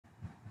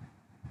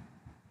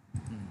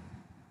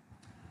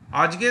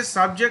আজকের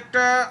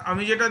সাবজেক্টটা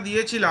আমি যেটা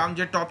দিয়েছিলাম,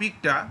 যে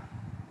টপিকটা,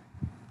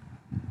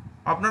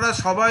 আপনারা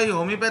সবাই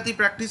হোমিওপ্যাথি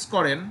প্র্যাকটিস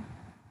করেন।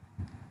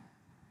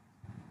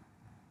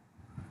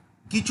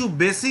 কিছু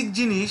বেসিক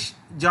জিনিস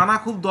জানা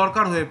খুব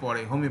দরকার হয়ে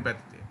পড়ে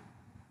হোমিওপ্যাথিতে।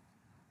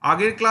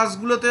 আগের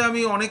ক্লাসগুলোতে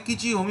আমি অনেক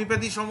কিছুই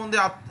হোমিওপ্যাথি সম্বন্ধে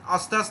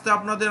আস্তে আস্তে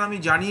আপনাদের আমি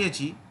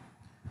জানিয়েছি,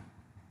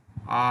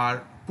 আর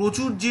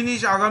প্রচুর জিনিস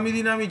আগামী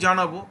দিনে আমি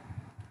জানাবো।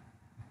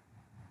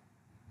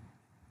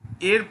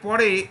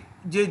 এরপরে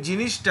যে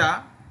জিনিসটা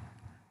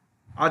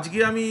আজকে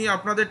আমি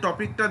আপনাদের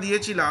টপিকটা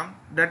দিয়েছিলাম,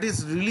 that is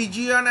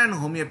religion and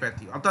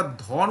homeopathy, অর্থাৎ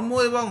ধর্ম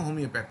এবং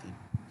হোমিওপ্যাথি।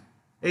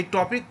 এই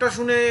টপিকটা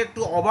শুনে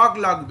একটু অবাক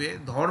লাগবে,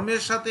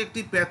 ধর্মের সাথে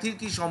একটি প্যাথির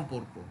কী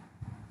সম্পর্ক।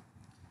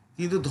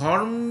 কিন্তু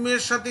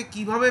ধর্মের সাথে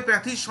কিভাবে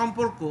প্যাথির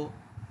সম্পর্ক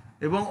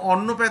এবং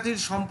অন্য প্যাথির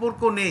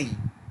সম্পর্ক নেই,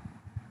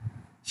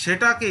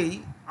 সেটাকেই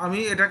আমি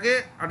এটাকে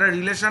একটা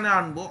রিলেশনে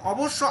আনবো।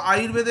 অবশ্য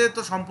আয়ুর্বেদের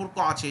তো সম্পর্ক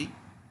আছেই,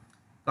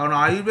 কারণ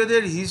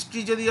আয়ুর্বেদের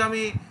হিস্ট্রি যদি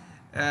আমি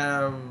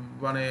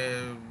মানে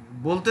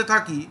বলতে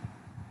থাকি,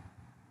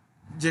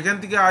 যেখান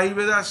থেকে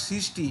আয়ুর্বেদার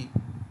সৃষ্টি,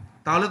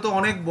 তাহলে তো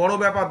অনেক বড়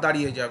ব্যাপার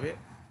দাঁড়িয়ে যাবে।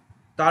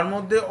 তার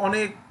মধ্যে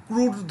অনেক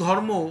ক্রুড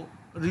ধর্ম,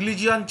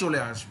 রিলিজিয়ান চলে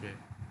আসবে।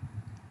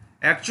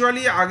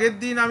 অ্যাকচুয়ালি আগের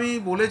দিন আমি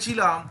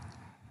বলেছিলাম,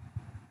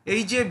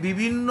 এই যে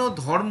বিভিন্ন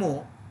ধর্ম,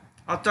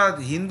 অর্থাৎ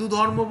হিন্দু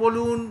ধর্ম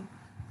বলুন,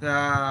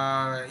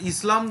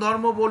 ইসলাম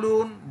ধর্ম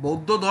বলুন,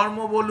 বৌদ্ধ ধর্ম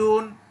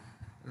বলুন,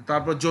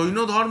 তারপর জৈন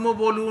ধর্ম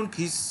বলুন,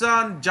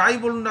 খ্রিস্টান, যাই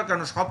বলুন না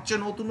কেন,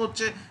 সবচেয়ে নতুন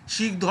হচ্ছে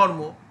শিখ ধর্ম,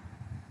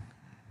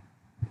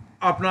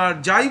 আপনার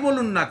যাই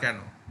বলুন না কেন,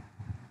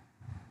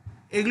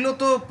 এগুলো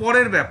তো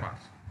পরের ব্যাপার।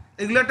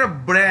 এগুলো একটা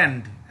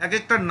ব্র্যান্ড, এক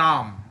একটা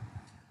নাম।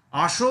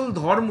 আসল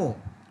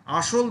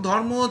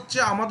ধর্ম হচ্ছে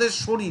আমাদের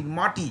শরীর,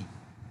 মাটি।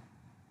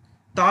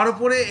 তার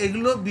উপরে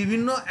এগুলো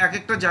বিভিন্ন এক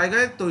একটা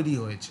জায়গায় তৈরি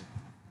হয়েছে।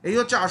 এই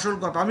হচ্ছে আসল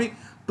কথা। আমি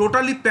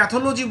টোটালি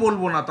প্যাথোলজি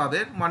বলবো না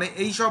তাদের, মানে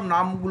এই সব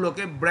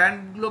নামগুলোকে,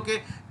 ব্র্যান্ডগুলোকে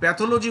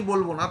প্যাথোলজি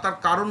বলবো না, তার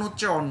কারণ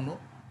হচ্ছে অন্য।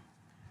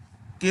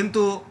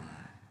 কিন্তু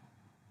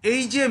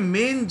এই যে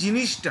মেন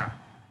জিনিসটা,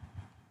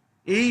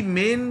 এই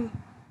মেন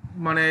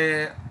মানে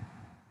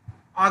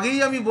আগেই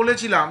আমি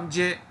বলেছিলাম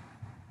যে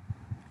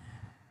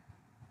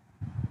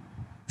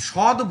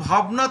সৎ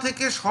ভাবনা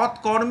থেকে সৎ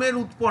কর্মের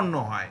উৎপন্ন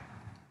হয়,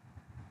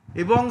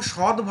 এবং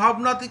সৎ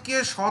ভাবনা থেকে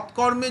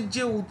সৎকর্মের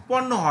যে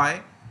উৎপন্ন হয়,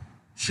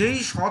 সেই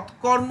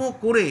সৎকর্ম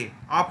করে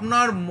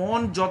আপনার মন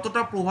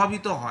যতটা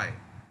প্রভাবিত হয়,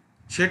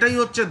 সেটাই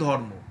হচ্ছে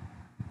ধর্ম।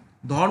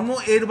 ধর্ম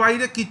এর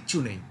বাইরে কিচ্ছু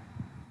নেই।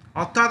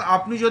 অর্থাৎ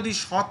আপনি যদি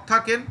সৎ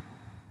থাকেন,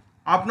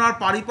 আপনার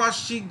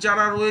পারিপার্শ্বিক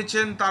যারা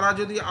রয়েছেন তারা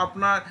যদি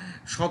আপনার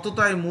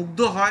সততায় মুগ্ধ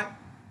হয়,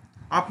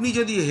 আপনি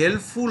যদি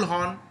হেল্পফুল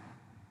হন,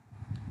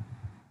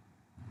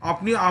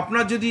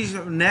 আপনার যদি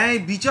ন্যায়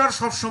বিচার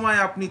সবসময়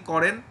আপনি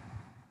করেন,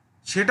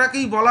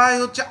 সেটাকেই বলা হয়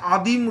হচ্ছে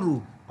আদিম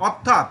রূপ।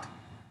 অর্থাৎ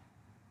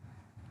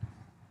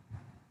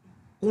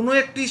কোনো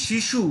একটি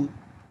শিশু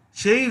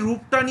সেই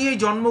রূপটা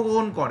নিয়েই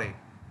জন্মগ্রহণ করে।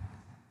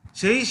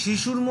 সেই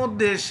শিশুর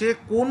মধ্যে সে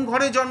কোন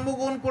ঘরে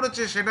জন্মগ্রহণ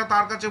করেছে সেটা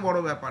তার কাছে বড়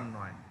ব্যাপার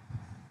নয়।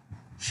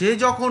 সে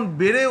যখন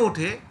বেড়ে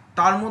ওঠে,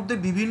 তার মধ্যে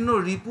বিভিন্ন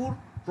রিপুর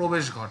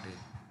প্রবেশ ঘটে,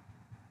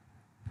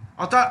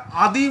 অর্থাৎ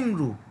আদিম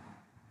রূপ।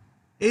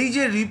 এই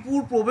যে রিপুর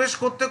প্রবেশ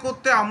করতে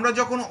করতে আমরা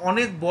যখন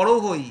অনেক বড়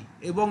হই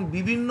এবং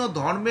বিভিন্ন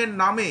ধর্মের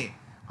নামে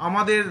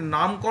আমাদের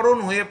নামকরণ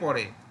হয়ে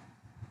পড়ে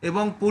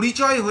এবং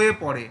পরিচয় হয়ে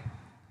পড়ে,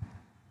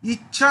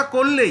 ইচ্ছা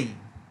করলেই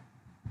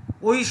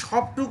ওই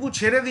সবটুকু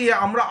ছেড়ে দিয়ে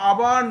আমরা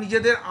আবার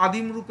নিজেদের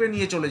আদিম রূপে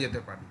নিয়ে চলে যেতে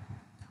পারি,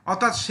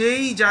 অর্থাৎ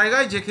সেই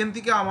জায়গায় যেখান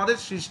থেকে আমাদের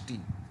সৃষ্টি।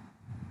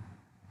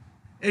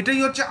 এটাই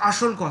হচ্ছে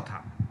আসল কথা।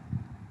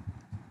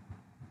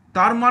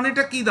 তার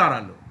মানেটা কি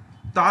দাঁড়ালো?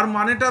 তার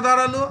মানেটা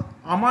দাঁড়ালো,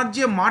 আমার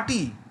যে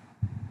মাটি,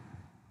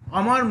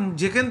 আমার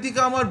যেখান থেকে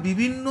আমার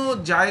বিভিন্ন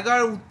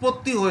জায়গার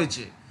উৎপত্তি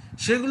হয়েছে,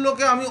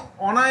 সেগুলোকে আমি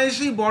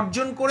অনায়াসেই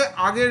বর্জন করে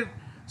আগের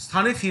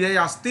স্থানে ফিরে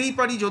আসতেই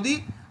পারি, যদি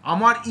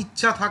আমার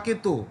ইচ্ছা থাকে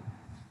তো।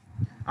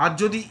 আর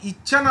যদি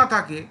ইচ্ছা না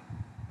থাকে,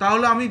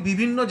 তাহলে আমি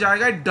বিভিন্ন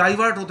জায়গায়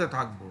ডাইভার্ট হতে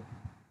থাকবো।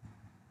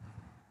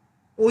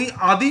 ওই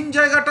আদিম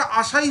জায়গাটা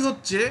আসাই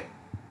হচ্ছে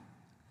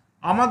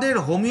আমাদের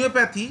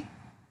হোমিওপ্যাথি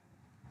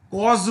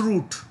কজ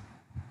রুট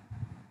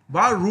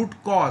বা রুট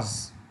কজ।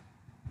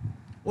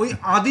 ওই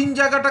আদিম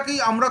জায়গাটাকেই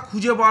আমরা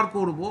খুঁজে বার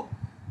করব।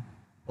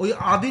 ওই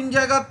আদিম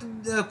জায়গা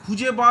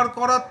খুঁজে বার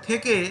করার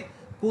থেকে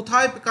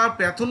কোথায় কার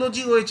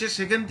প্যাথোলজি হয়েছে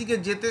সেখান থেকে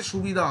যেতে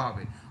সুবিধা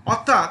হবে।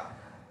 অর্থাৎ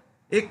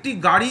একটি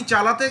গাড়ি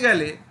চালাতে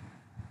গেলে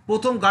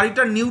প্রথম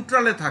গাড়িটা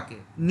নিউট্রালে থাকে,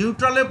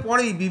 নিউট্রালে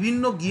পরেই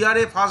বিভিন্ন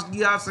গিয়ারে, first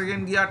gear,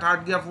 second gear,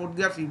 third gear, fourth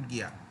gear, fifth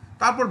gear,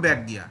 তারপর ব্যাক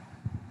গিয়ার,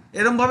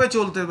 এরমভাবে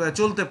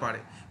চলতে পারে।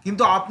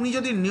 কিন্তু আপনি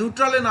যদি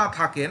নিউট্রালে না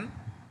থাকেন,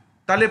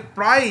 তাহলে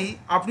প্রায়ই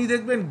আপনি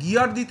দেখবেন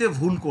গিয়ার দিতে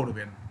ভুল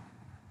করবেন।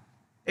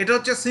 এটা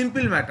হচ্ছে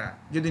সিম্পল ম্যাটার।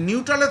 যদি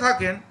নিউট্রালে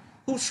থাকেন,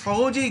 খুব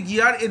সহজেই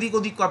গিয়ার এদিক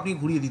ওদিক আপনি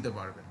ঘুরিয়ে দিতে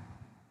পারবেন।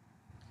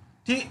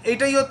 ঠিক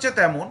এটাই হচ্ছে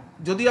তেমন।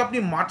 যদি আপনি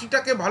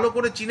মাটিটাকে ভালো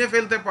করে চিনে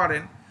ফেলতে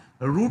পারেন,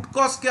 রুট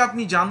কজকে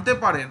আপনি জানতে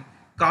পারেন,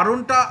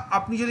 কারণটা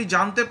আপনি যদি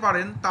জানতে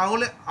পারেন,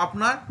 তাহলে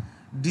আপনার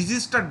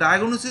ডিজিজটা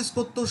ডায়াগনোসিস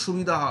করতেও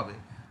সুবিধা হবে।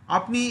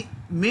 আপনি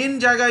মেন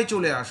জায়গায়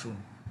চলে আসুন,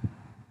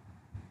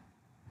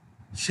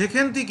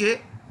 সেখান থেকে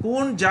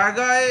কোন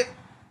জায়গায়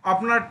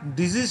আপনার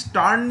ডিজিজ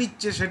টার্ন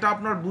নিচ্ছে সেটা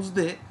আপনার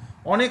বুঝতে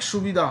অনেক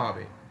সুবিধা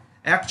হবে।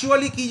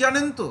 অ্যাকচুয়ালি কি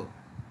জানেন তো,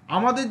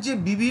 আমাদের যে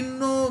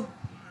বিভিন্ন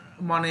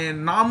মানে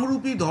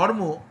নামরূপী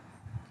ধর্ম,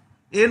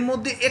 এর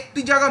মধ্যে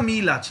একটি জায়গা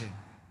মিল আছে।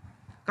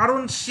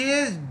 কারণ সে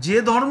যে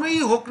ধর্মেই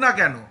হোক না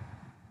কেন,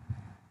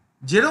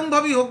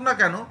 যেরমভাবেই হোক না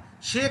কেন,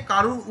 সে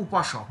কারুর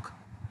উপাসক,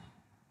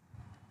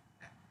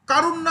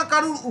 কারুর না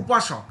কারুর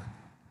উপাসক,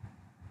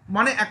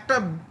 মানে একটা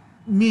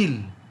মিল।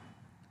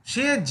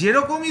 সে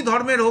যেরকমই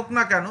ধর্মের হোক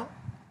না কেন,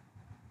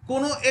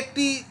 কোনো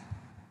একটি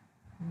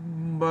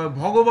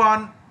ভগবান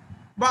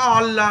বা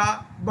আল্লাহ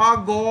বা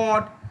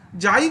গড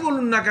যাই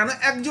বলুন না কেন,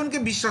 একজনকে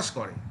বিশ্বাস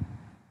করে,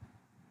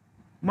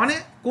 মানে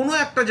কোনো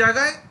একটা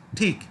জায়গায়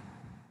ঠিক।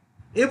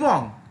 এবং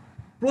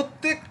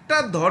প্রত্যেকটা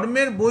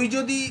ধর্মের বই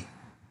যদি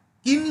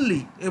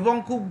কিনলি এবং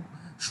খুব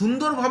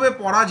সুন্দরভাবে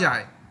পড়া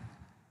যায়,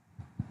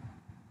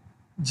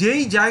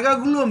 যেই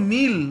জায়গাগুলো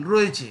মিল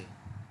রয়েছে,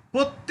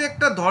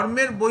 প্রত্যেকটা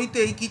ধর্মের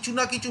বইতেই কিছু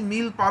না কিছু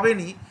মিল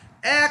পাবেনই,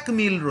 এক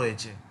মিল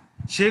রয়েছে,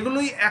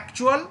 সেগুলোই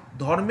অ্যাকচুয়াল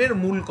ধর্মের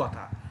মূল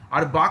কথা।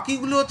 আর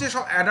বাকিগুলো হচ্ছে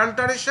সব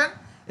অ্যাডাল্টারেশন,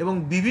 এবং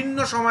বিভিন্ন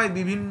সময়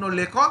বিভিন্ন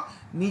লেখক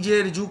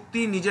নিজের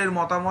যুক্তি, নিজের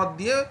মতামত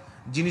দিয়ে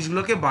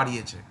জিনিসগুলোকে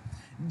বাড়িয়েছে।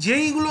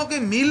 যেইগুলোকে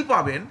মিল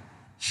পাবেন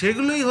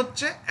সেগুলোই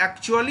হচ্ছে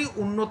অ্যাকচুয়ালি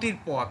উন্নতির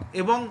পথ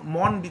এবং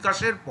মন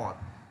বিকাশের পথ।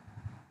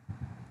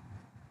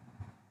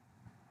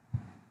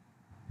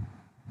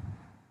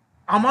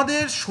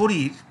 আমাদের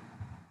শরীর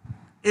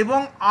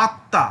এবং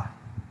আত্মা,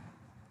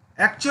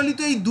 অ্যাকচুয়ালি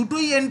তো এই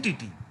দুটোই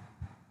এন্টিটি।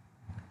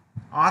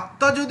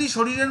 আত্মা যদি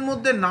শরীরের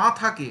মধ্যে না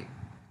থাকে,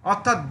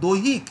 অর্থাৎ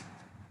দৈহিক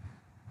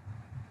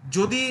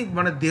যদি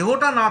মানে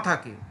দেহটা না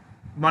থাকে,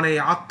 মানে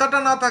আত্মাটা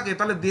না থাকে,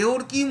 তাহলে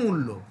দেহর কি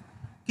মূল্য?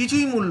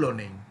 কিছুই মূল্য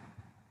নেই।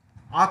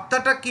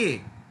 আত্মাটা কে?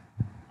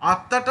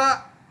 আত্মাটা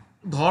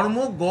ধর্ম,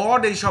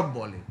 গড এইসব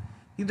বলে,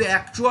 কিন্তু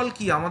অ্যাকচুয়াল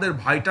কি? আমাদের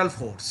vital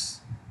force,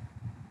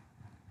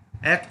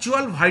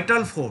 actual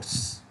vital force.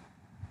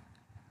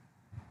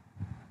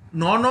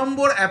 9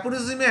 নম্বর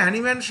অ্যাপোরিজিমে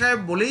হ্যানিম্যান সাহেব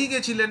বলেই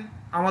গেছিলেন,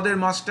 আমাদের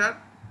মাস্টার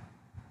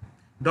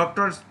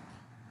ডক্টর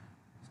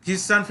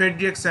খ্রিস্টান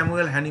ফ্রেডরিক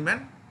স্যামুয়েল হ্যানিম্যান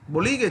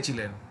বলেই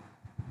গেছিলেন,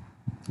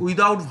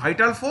 without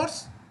vital force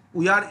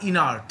we are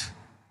inert,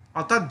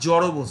 অর্থাৎ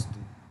জড় বস্তু।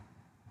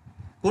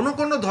 কোনো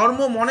কোনো ধর্ম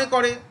মনে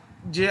করে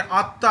যে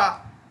আত্মা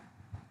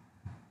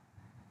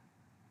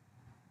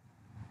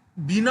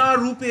বিনা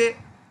রূপে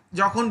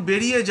যখন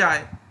বেরিয়ে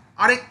যায়,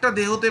 আরেকটা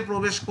দেহতে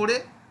প্রবেশ করে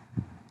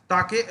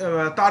তাকে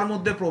তার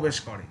মধ্যে প্রবেশ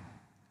করে,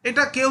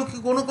 এটা কেউ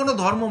কোনো কোনো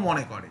ধর্ম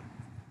মনে করে।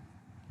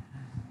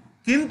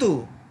 কিন্তু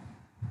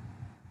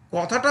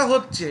কথাটা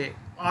হচ্ছে,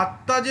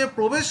 আত্মা যে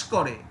প্রবেশ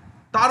করে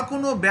তার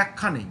কোনো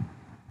ব্যাখ্যা নেই।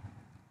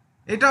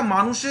 এটা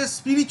মানুষের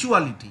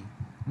স্পিরিচুয়ালিটি,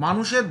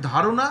 মানুষের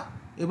ধারণা,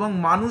 এবং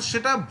মানুষ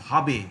সেটা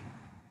ভাবে।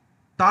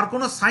 তার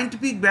কোনো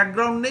সায়েন্টিফিক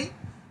ব্যাকগ্রাউন্ড নেই,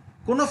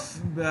 কোনো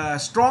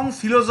স্ট্রং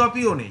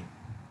ফিলোসফিও নেই,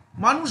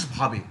 মানুষ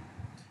ভাবে।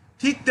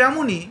 ঠিক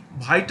তেমনি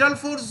ভাইটাল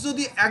ফোর্স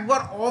যদি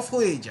একবার অফ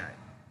হয়ে যায়,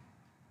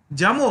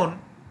 যেমন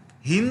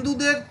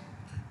হিন্দুদের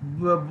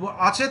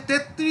আছে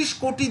 33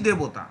 কোটি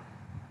দেবতা,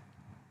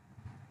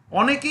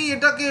 অনেকেই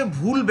এটাকে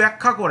ভুল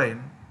ব্যাখ্যা করেন।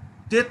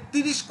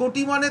 33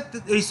 কোটি মানে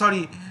এই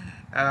সরি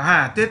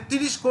হ্যাঁ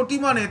 33 কোটি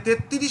মানে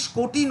 33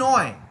 কোটি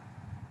নয়,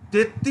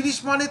 33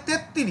 মানে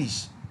 33,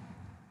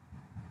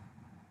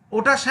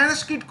 ওটা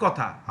সংস্কৃত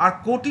কথা, আর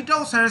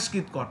কোটিটাও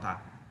সংস্কৃত কথা।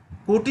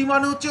 কোটি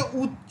মানে হচ্ছে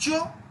উচ্চ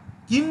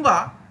কিংবা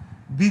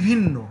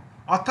বিভিন্ন,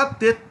 অর্থাৎ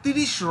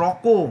 33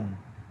 রকম,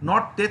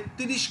 নট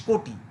 33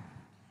 কোটি।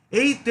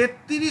 এই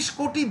 33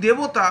 কোটি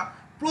দেবতা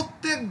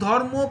প্রত্যেক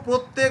ধর্ম,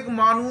 প্রত্যেক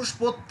মানুষ,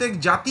 প্রত্যেক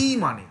জাতিই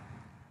মানে।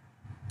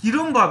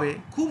 কিরমভাবে?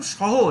 খুব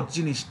সহজ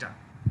জিনিসটা।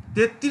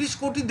 33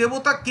 কোটি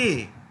দেবতা কে?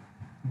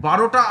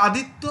 12টা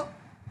আদিত্য,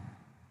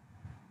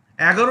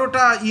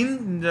 11টা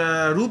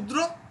রুদ্র,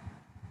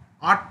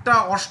 8টা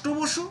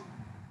অষ্টবসু,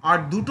 আর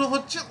 2টো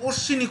হচ্ছে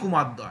অশ্বিনী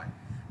কুমারদ্বয়।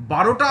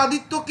 12টা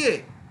আদিত্য কে?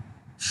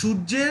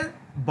 সূর্যের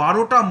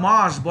 12টা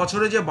মাস,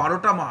 বছরে যে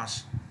 12টা মাস,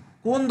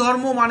 কোন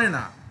ধর্ম মানে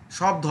না?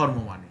 সব ধর্ম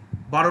মানে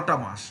 12টা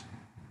মাস।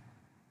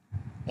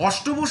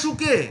 অষ্টবসু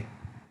কে?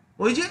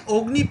 ওই যে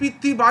অগ্নি,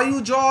 পৃথ্বী, বায়ু,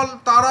 জল,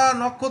 তারা,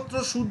 নক্ষত্র,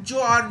 সূর্য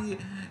আর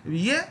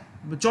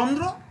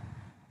চন্দ্র।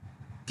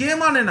 কে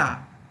মানে না?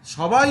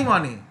 সবাই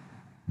মানে।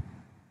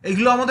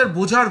 এগুলো আমাদের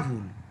বোঝার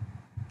ভুল।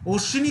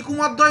 অশ্বিনী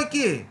কুমারদ্বয়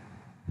কে?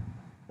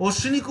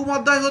 অশ্বিনী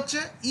কুমারদ্বয় হচ্ছে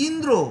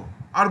ইন্দ্র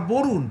আর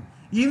বরুণ।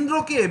 ইন্দ্র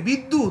কে?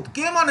 বিদ্যুৎ।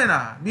 কে মানে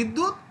না?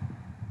 বিদ্যুৎ।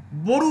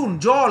 বরুণ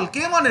জল।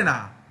 কে মানে না?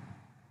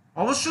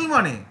 অবশ্যই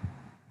মানে।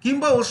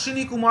 কিংবা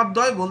অশ্বিনী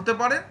কুমারদ্বয় বলতে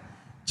পারেন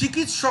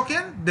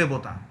চিকিৎসকের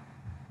দেবতা।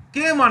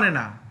 কে মানে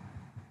না?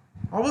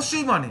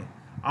 অবশ্যই মানে।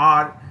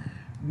 আর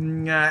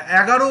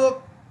 11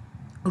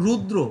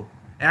 রুদ্র,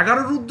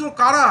 11 রুদ্র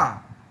কারা?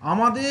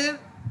 আমাদের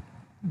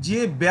যে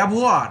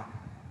ব্যবহার,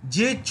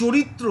 যে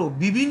চরিত্র,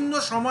 বিভিন্ন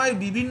সময়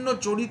বিভিন্ন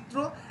চরিত্র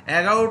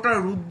 11টা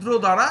রুদ্র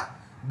দ্বারা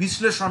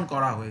বিশ্লেষণ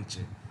করা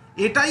হয়েছে।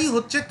 এটাই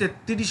হচ্ছে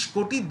 33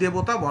 কোটি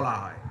দেবতা বলা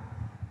হয়।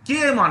 কে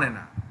মানে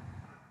না?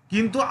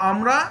 কিন্তু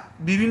আমরা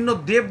বিভিন্ন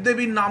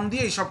দেবদেবীর নাম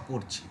দিয়ে এইসব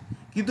করছি,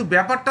 কিন্তু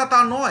ব্যাপারটা তা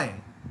নয়।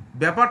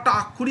 ব্যাপারটা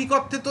আক্ষরিক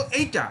অর্থে তো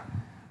এইটা,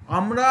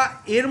 আমরা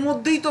এর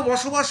মধ্যেই তো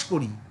বসবাস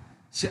করি,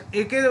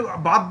 একে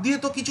বাদ দিয়ে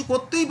তো কিছু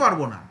করতেই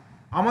পারবো না,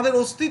 আমাদের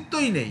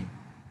অস্তিত্বই নেই।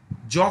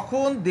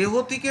 যখন দেহ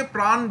থেকে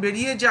প্রাণ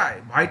বেরিয়ে যায়,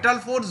 ভাইটাল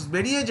ফোর্স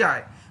বেরিয়ে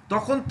যায়,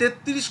 তখন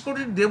 33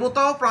 কোটির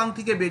দেবতাও প্রাণ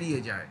থেকে বেরিয়ে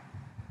যায়,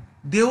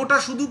 দেহটা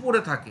শুধু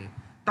পড়ে থাকে।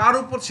 তার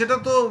উপর সেটা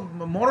তো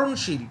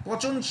মরণশীল,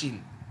 পচনশীল,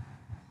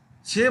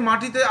 সে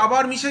মাটিতে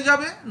আবার মিশে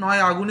যাবে,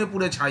 নয় আগুনে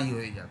পুড়ে ছাই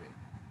হয়ে যাবে।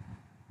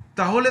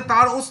 তাহলে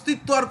তার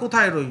অস্তিত্ব আর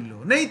কোথায় রইল?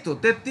 নেই তো।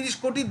 33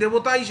 কোটি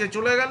দেবতাই সে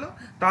চলে গেল,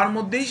 তার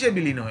মধ্যেই সে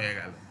বিলীন হয়ে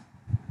গেল।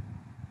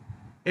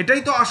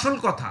 এটাই তো আসল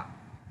কথা।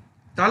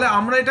 তাহলে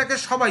আমরা এটাকে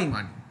সবাই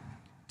মানি।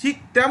 ঠিক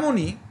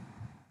তেমনি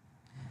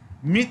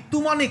মৃত্যু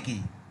মানে কি?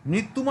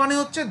 মৃত্যু মানে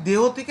হচ্ছে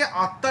দেহ থেকে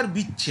আত্মার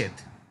বিচ্ছেদ,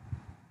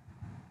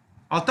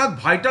 অর্থাৎ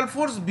ভাইটাল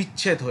ফোর্স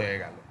বিচ্ছেদ হয়ে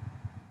গেল,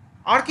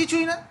 আর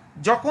কিছুই না।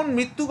 যখন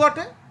মৃত্যু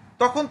ঘটে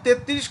তখন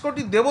 33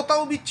 কোটি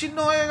দেবতাও বিচ্ছিন্ন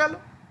হয়ে গেল,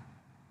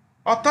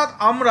 অর্থাৎ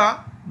আমরা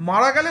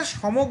মারা গেলে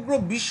সমগ্র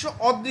বিশ্ব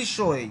অদৃশ্য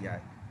হয়ে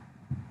যায়।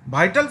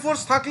 ভাইটাল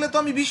ফোর্স থাকলে তো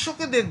আমি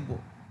বিশ্বকে দেখব,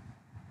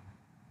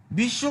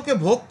 বিশ্বকে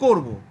ভোগ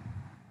করব।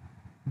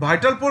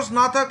 ভাইটাল ফোর্স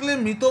না থাকলে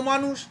মৃত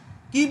মানুষ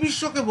কি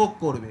বিশ্বকে ভোগ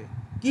করবে,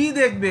 কি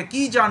দেখবে,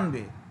 কি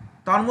জানবে,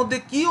 তার মধ্যে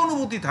কি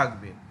অনুভূতি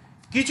থাকবে?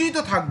 কিছুই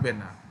তো থাকবে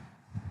না।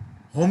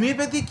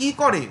 হোমিওপ্যাথি কি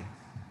করে?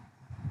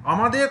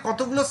 আমাদের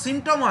কতগুলো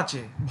সিমটম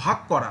আছে ভাগ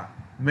করা: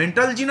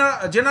 mental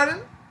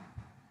general,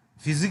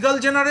 physical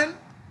general,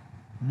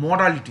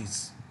 modalities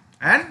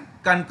and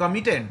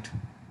concomitant.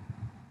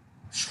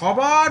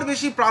 সবার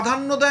বেশি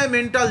প্রাধান্য দেয়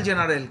মেন্টাল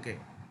জেনারেলকে,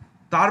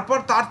 তারপর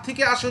তার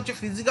থেকে আসে হচ্ছে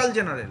ফিজিক্যাল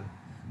জেনারেল,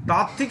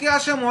 তার থেকে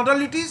আসে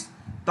মডালিটিস,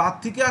 তার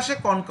থেকে আসে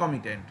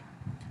কনকমিটেন্ট।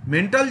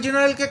 মেন্টাল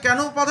জেনারেলকে কেন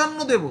প্রাধান্য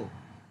দেব?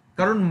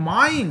 কারণ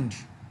মাইন্ড,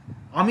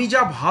 আমি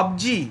যা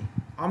ভাবছি,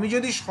 আমি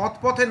যদি সৎ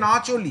পথে না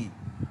চলি,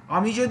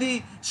 আমি যদি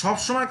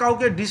সবসময়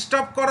কাউকে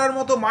ডিস্টার্ব করার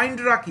মতো মাইন্ড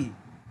রাখি,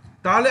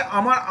 তাহলে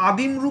আমার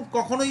আদিম রূপ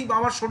কখনোই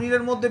আমার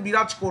শরীরের মধ্যে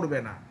বিরাজ করবে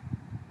না,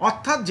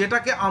 অর্থাৎ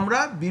যেটাকে আমরা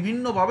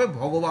বিভিন্নভাবে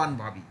ভগবান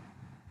ভাবি।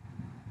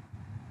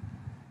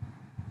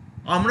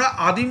 আমরা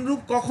আদিম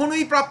রূপ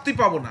কখনোই প্রাপ্তি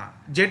পাবো না,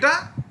 যেটা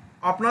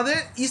আপনাদের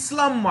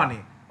ইসলাম মানে,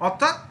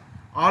 অর্থাৎ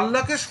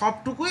আল্লাহকে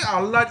সবটুকুই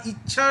আল্লাহর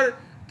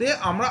ইচ্ছাতে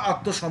আমরা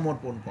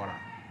আত্মসমর্পণ করা।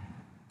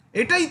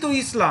 এটাই তো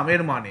ইসলাম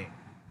এর মানে,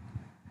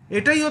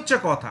 এটাই হচ্ছে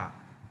কথা।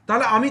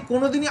 তাহলে আমি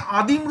কোনোদিনই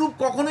আদিম রূপ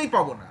কখনোই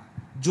পাবো না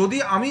যদি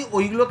আমি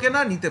ওইগুলোকে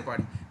না নিতে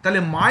পারি।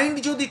 তাহলে মাইন্ড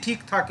যদি ঠিক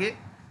থাকে,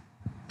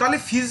 তাহলে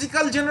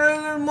ফিজিক্যাল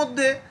জেনারেলের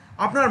মধ্যে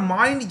আপনার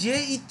মাইন্ড যে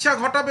ইচ্ছা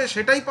ঘটাবে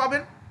সেটাই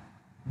পাবেন।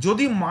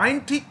 যদি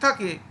মাইন্ড ঠিক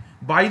থাকে,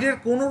 বাইরের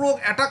কোনো রোগ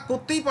অ্যাটাক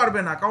করতেই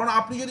পারবে না, কারণ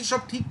আপনি যদি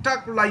সব ঠিকঠাক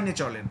লাইনে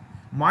চলেন।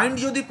 মাইন্ড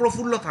যদি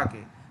প্রফুল্ল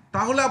থাকে,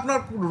 তাহলে আপনার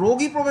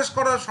রোগই প্রবেশ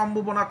করার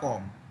সম্ভাবনা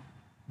কম,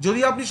 যদি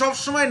আপনি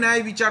সবসময়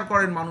ন্যায় বিচার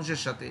করেন মানুষের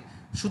সাথে।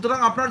 সুতরাং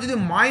আপনার যদি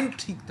মাইন্ড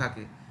ঠিক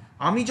থাকে,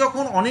 আমি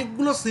যখন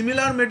অনেকগুলো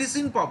সিমিলার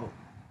মেডিসিন পাবো,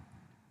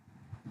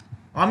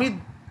 আমি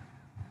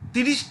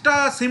 30টা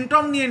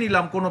সিমটম নিয়ে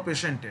নিলাম কোনো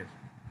পেশেন্টের,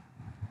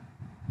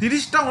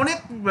 30টা অনেক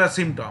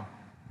সিমটম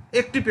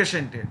একটি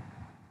পেশেন্টের,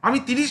 আমি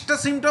 30টা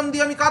সিমটম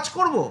দিয়ে আমি কাজ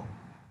করব?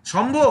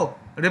 সম্ভব?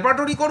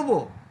 রেপার্টরি করব?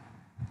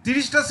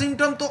 30টা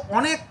সিমটম তো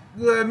অনেক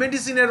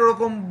মেডিসিনের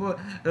ওরকম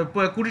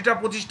 20টা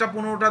 25টা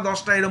 15টা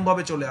 10টা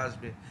এরমভাবে চলে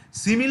আসবে।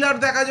 সিমিলার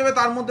দেখা যাবে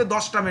তার মধ্যে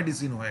 10টা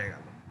মেডিসিন হয়ে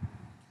গেল।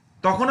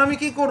 তখন আমি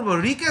কি করব?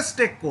 রিকেস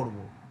টেক করব।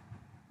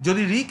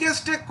 যদি রিকেস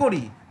টেক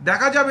করি,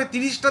 দেখা যাবে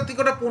 30টা থেকে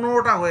ওটা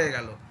 15টা হয়ে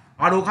গেল,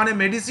 আর ওখানে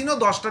মেডিসিনও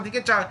 10টা থেকে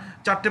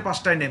 4টে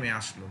 5টায় নেমে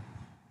আসলো।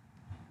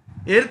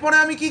 এরপরে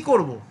আমি কি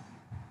করব?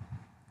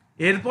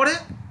 এরপরে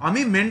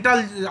আমি মেন্টাল,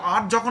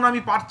 আর যখন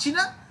আমি পারছি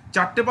না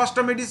 4টে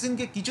 5টা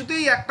মেডিসিনকে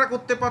কিছুতেই একটা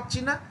করতে পারছি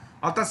না,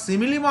 অর্থাৎ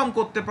সিমিলিমাম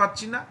করতে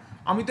পারছি না,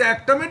 আমি তো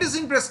একটা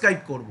মেডিসিন প্রেসক্রাইব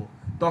করব।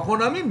 তখন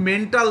আমি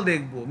মেন্টাল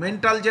দেখব,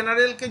 মেন্টাল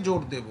জেনারেলকে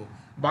জোর দেব,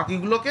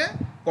 বাকিগুলোকে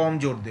কম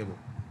জোর দেব।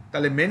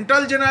 তাহলে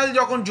মেন্টাল জেনারেল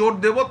যখন জোর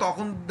দেব,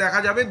 তখন দেখা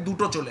যাবে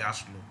 2টো চলে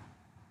আসলো।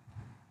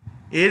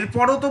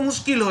 এরপরও তো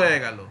মুশকিল হয়ে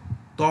গেল,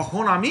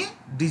 তখন আমি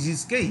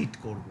ডিজিজকে হিট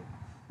করব,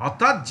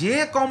 অর্থাৎ যে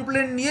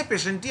কমপ্লেন নিয়ে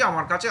পেশেন্টটি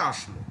আমার কাছে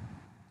আসলো,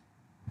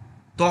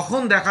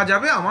 তখন দেখা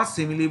যাবে আমার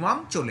সিমিলিমাম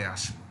চলে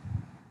আসলো।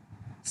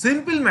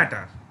 Simple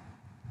matter.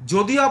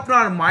 যদি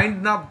আপনার মাইন্ড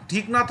না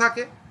ঠিক না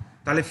থাকে,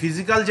 তাহলে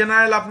ফিজিক্যাল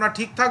জেনারেল আপনার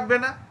ঠিক থাকবে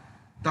না,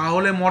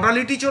 তাহলে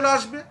মডালিটি চলে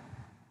আসবে।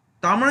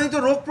 তার মানেই তো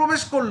রোগ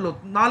প্রবেশ করলো,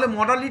 নাহলে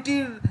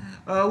মডালিটির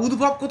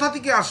উদ্ভব কোথা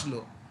থেকে আসলো?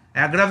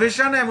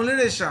 অ্যাগ্রাভেশন,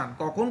 অ্যামুলারেশন,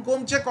 কখন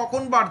কমছে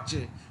কখন বাড়ছে,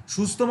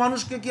 সুস্থ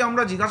মানুষকে কি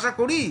আমরা জিজ্ঞাসা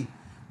করি?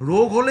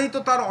 রোগ হলেই তো,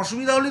 তার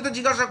অসুবিধা হলেই তো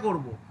জিজ্ঞাসা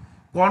করব।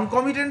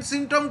 কনকমিটেন্ট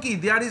সিমটম কি?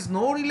 There is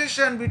no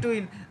relation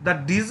between the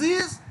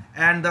disease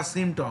and the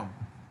symptom.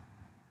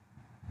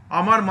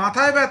 আমার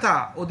মাথায় ব্যথা,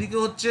 ওদিকে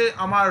হচ্ছে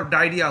আমার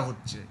ডায়রিয়া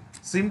হচ্ছে,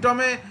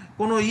 সিমটমে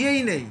কোনো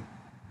ইয়েই নেই।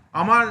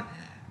 আমার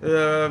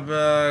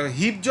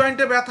হিপ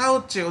জয়েন্টে ব্যথা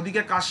হচ্ছে,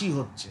 ওদিকে কাশি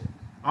হচ্ছে,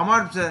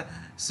 আমার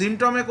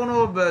সিমটমে কোনো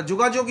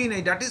যোগাযোগই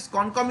নেই। That is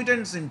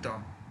concomitant symptom.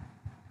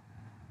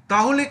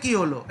 তাহলে কি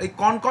হলো? এই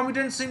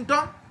কনকমিটেন্ট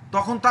সিমটম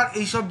তখন তার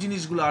এইসব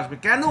জিনিসগুলো আসবে।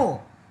 কেন?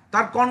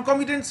 তার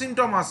কনকমিটেন্ট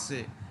সিমটম আসছে,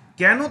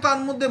 কেন তার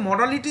মধ্যে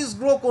মডালিটিস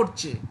গ্রো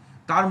করছে,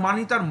 তার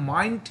মানে তার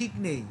মাইন্ড ঠিক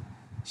নেই,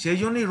 সেই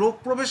জন্যই রোগ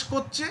প্রবেশ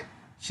করছে,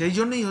 সেই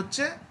জন্যই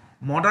হচ্ছে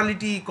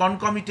মডালিটি,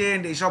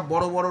 কনকমিটেন্ট, এইসব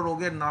বড় বড়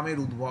রোগের নামের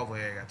উদ্ভব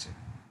হয়ে গেছে।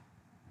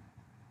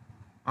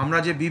 আমরা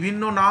যে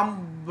বিভিন্ন নাম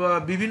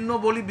বিভিন্ন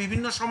বলি,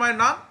 বিভিন্ন সময়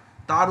নাম,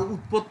 তার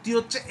উৎপত্তি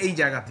হচ্ছে এই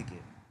জায়গা থেকে।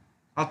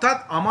 অর্থাৎ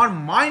আমার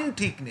মাইন্ড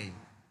ঠিক নেই,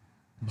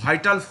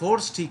 ভাইটাল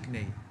ফোর্স ঠিক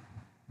নেই।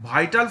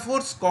 ভাইটাল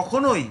ফোর্স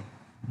কখনোই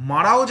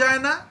মারাও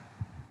যায় না,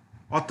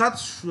 অর্থাৎ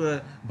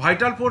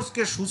ভাইটাল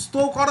ফোর্সকে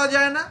সুস্থও করা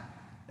যায় না।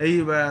 এই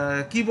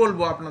কি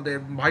বলবো আপনাদের,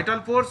 ভাইটাল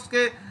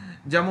ফোর্সকে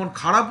যেমন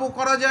খারাপও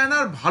করা যায় না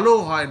আর ভালোও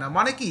হয় না।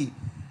 মানে কি,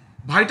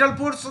 ভাইটাল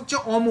ফোর্স হচ্ছে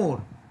অমর,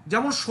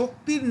 যেমন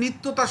শক্তির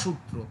নিত্যতা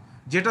সূত্র,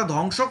 যেটা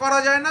ধ্বংস করা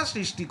যায় না,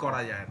 সৃষ্টি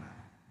করা যায় না।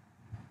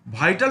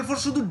 ভাইটাল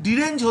ফোর্স শুধু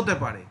ডিরেঞ্জ হতে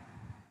পারে,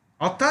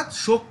 অর্থাৎ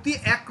শক্তি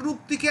এক রূপ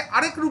থেকে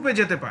আরেক রূপে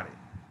যেতে পারে।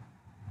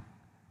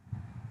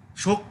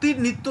 শক্তির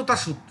নিত্যতা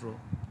সূত্র,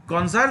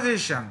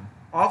 conservation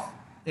of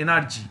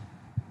energy,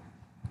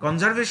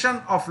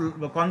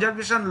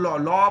 conservation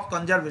law of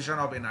conservation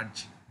of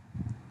energy,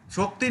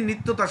 শক্তির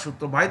নিত্যতা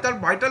সূত্র।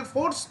 ভাইটাল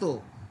ফোর্স তো,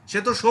 সে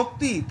তো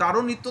শক্তি,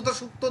 তারও নিত্যতা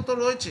সূত্র তো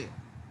রয়েছে।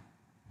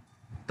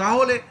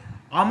 তাহলে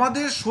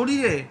আমাদের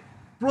শরীরে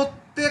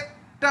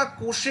প্রত্যেকটা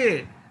কোষে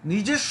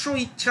নিজস্ব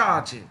ইচ্ছা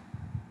আছে,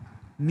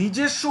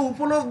 নিজস্ব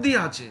উপলব্ধি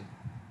আছে।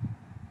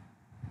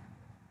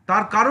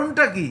 তার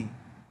কারণটা কি?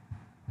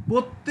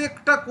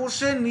 প্রত্যেকটা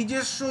কোষের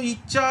নিজস্ব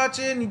ইচ্ছা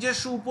আছে,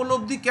 নিজস্ব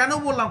উপলব্ধি। কেন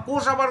বললাম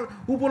কোষ আবার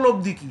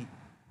উপলব্ধি? কি,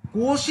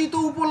 কোষই তো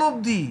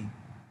উপলব্ধি।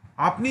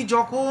 আপনি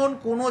যখন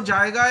কোনো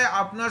জায়গায়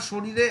আপনার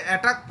শরীরে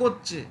অ্যাটাক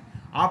করছে,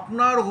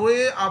 আপনার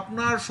হয়ে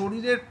আপনার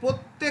শরীরের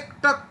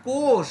প্রত্যেকটা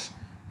কোষ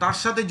তার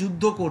সাথে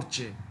যুদ্ধ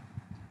করছে।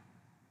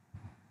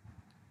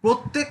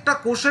 প্রত্যেকটা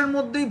কোষের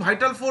মধ্যেই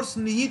ভাইটাল ফোর্স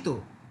নিহিত।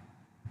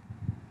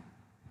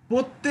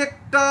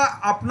 প্রত্যেকটা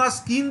আপনার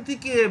স্কিন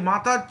থেকে,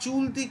 মাথার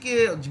চুল থেকে,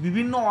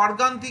 বিভিন্ন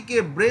অর্গান থেকে,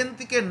 ব্রেন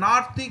থেকে,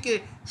 নার্ভ থেকে,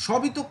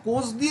 সবই তো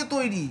কোষ দিয়ে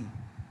তৈরি।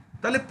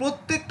 তাহলে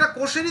প্রত্যেকটা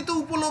কোষেরই তো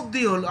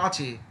উপলব্ধি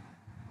আছে।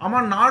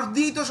 আমার নার্ভ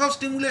দিয়েই তো সব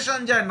স্টিমুলেশন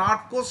যায়,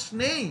 নার্ভ কোষ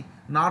নেই,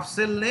 নার্ভ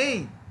সেল নেই?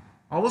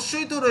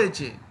 অবশ্যই তো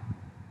রয়েছে।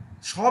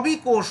 সবই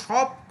কোষ,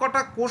 সব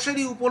কটা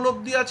কোষেরই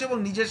উপলব্ধি আছে এবং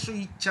নিজস্ব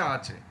ইচ্ছা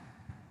আছে।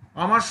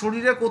 আমার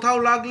শরীরে কোথাও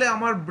লাগলে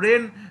আমার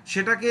ব্রেন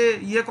সেটাকে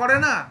ইয়ে করে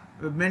না,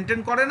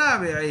 মেনটেন করে না,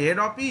 হেড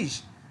অফিস,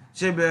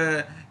 সে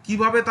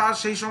কিভাবে তার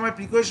সেই সময়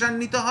প্রিকশন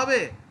নিতে হবে,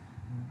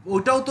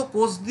 ওইটাও তো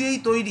কোষ দিয়েই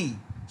তৈরি।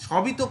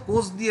 সবই তো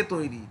কোষ দিয়ে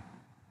তৈরি।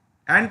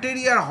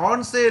 Anterior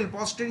horn sell,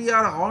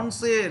 posterior horn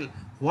sell,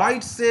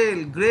 white sell,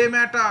 grey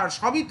matter,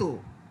 সবই তো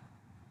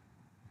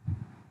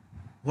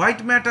হোয়াইট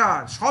ম্যাটার,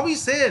 সবই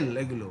সেল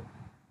এগুলো।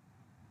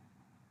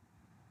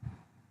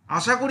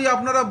 আশা করি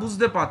আপনারা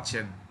বুঝতে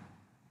পাচ্ছেন।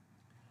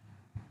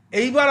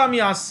 এইবার আমি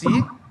আসছি,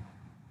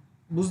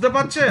 বুঝতে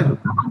পাচ্ছেন?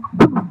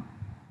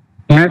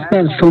 হ্যাঁ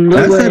স্যার,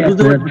 সুন্দর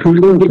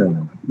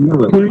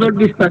সুন্দর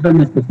ডিসকাশন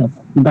হচ্ছে স্যার,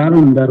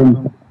 দারুণ দারুণ।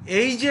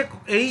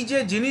 এই যে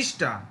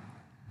জিনিসটা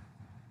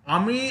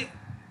আমি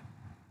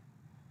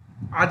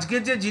আজকে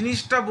যে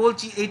জিনিসটা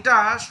বলছি, এটা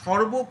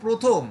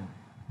সর্বপ্রথম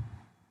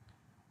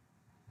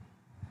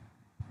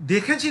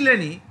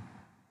দেখেছিলেনই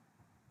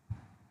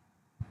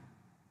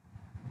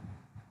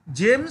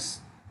জেমস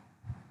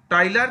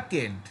টাইলার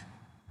কেন্ট,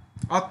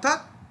 অর্থাৎ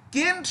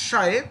কেন্ট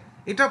সাহেব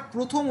এটা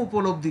প্রথম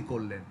উপলব্ধি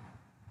করলেন।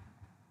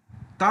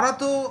 তারা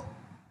তো,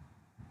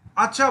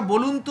 আচ্ছা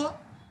বলুন তো,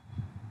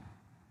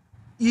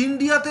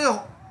 ইন্ডিয়াতে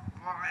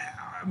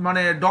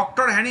মানে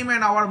doctor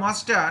Hahnemann, hour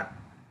master,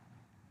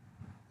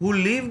 who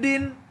lived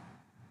in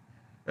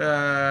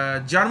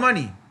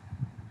Germany,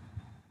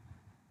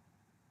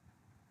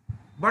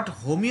 but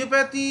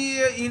homeopathy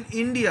in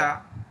India,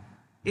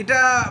 এটা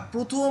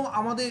প্রথম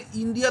আমাদের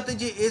ইন্ডিয়াতে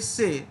যে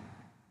এসছে,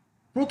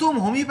 প্রথম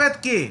হোমিওপ্যাথ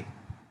কে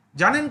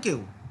জানেন কেউ?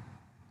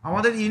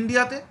 আমাদের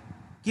ইন্ডিয়াতে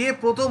কে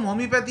প্রথম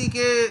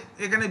হোমিওপ্যাথিকে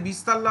এখানে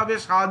বিস্তার লাভে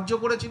সাহায্য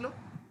করেছিল?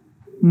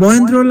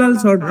 মহেন্দ্রলাল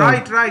সরকার।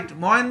 রাইট,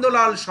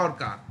 মহেন্দ্রলাল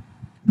সরকার।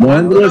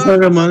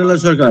 মহেন্দ্রলাল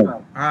সরকার।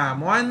 হ্যাঁ,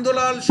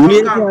 মহেন্দ্রলাল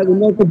সরকার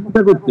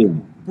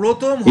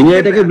প্রথম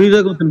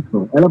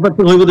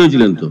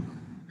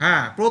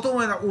হ্যাঁ, প্রথম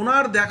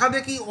ওনার দেখা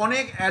দেখি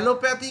অনেক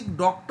অ্যালোপ্যাথিক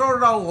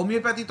ডক্টররাও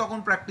হোমিওপ্যাথি তখন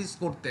প্র্যাকটিস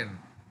করতেন।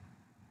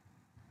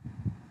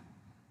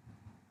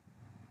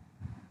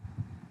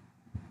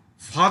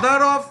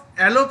 ফাদার অফ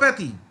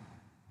অ্যালোপ্যাথি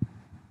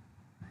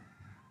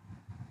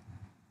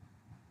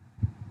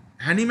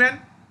হ্যানিম্যান,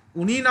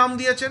 উনি নাম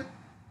দিয়েছেন।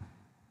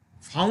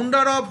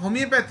 ফাউন্ডার অফ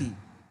হোমিওপ্যাথি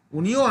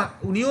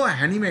উনিও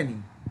হ্যানিম্যানই,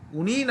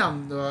 উনিই নাম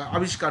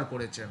আবিষ্কার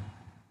করেছেন।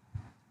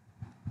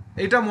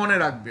 এটা মনে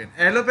রাখবেন,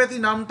 অ্যালোপ্যাথি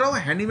নামটাও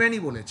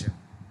হ্যানিম্যানই বলেছেন,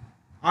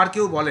 আর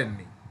কেউ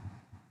বলেননি।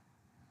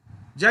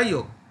 যাই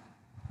হোক,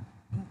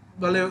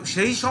 বলে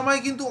সেই সময়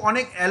কিন্তু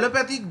অনেক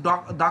অ্যালোপ্যাথিক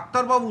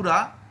ডাক্তারবাবুরা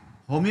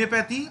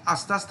হোমিওপ্যাথি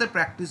আস্তে আস্তে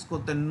প্র্যাকটিস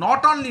করতেন।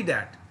 নট অনলি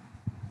দ্যাট,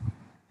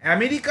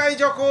 আমেরিকায়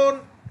যখন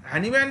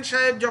হ্যানিম্যান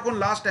সাহেব যখন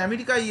লাস্ট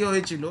আমেরিকায়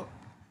হয়েছিল,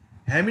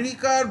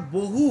 আমেরিকার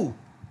বহু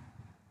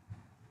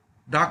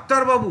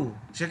ডাক্তারবাবু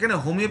সেখানে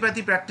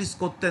হোমিওপ্যাথি প্র্যাকটিস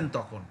করতেন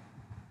তখন।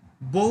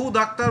 বহু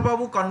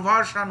ডাক্তারবাবু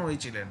কনভার্সন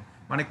হয়েছিলেন,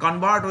 মানে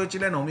কনভার্ট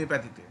হয়েছিলেন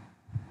হোমিওপ্যাথিতে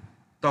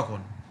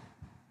তখন।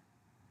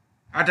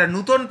 একটা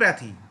নূতন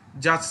প্যাথি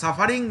যার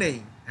সাফারিং নেই,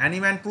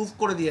 হ্যানিম্যান প্রুফ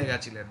করে দিয়ে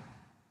গেছিলেন।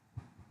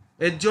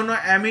 এর জন্য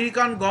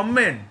আমেরিকান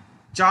গভর্নমেন্ট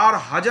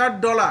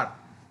 $4,000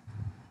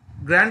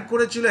 গ্র্যান্ট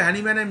করেছিল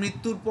হ্যানিম্যানের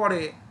মৃত্যুর পরে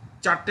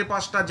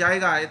 4-5টা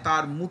জায়গায়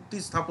তার মূর্তি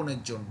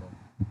স্থাপনের জন্য।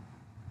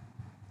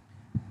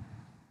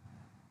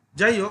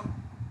 যাই হোক,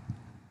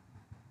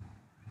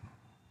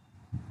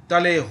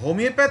 তাহলে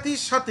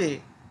হোমিওপ্যাথির সাথে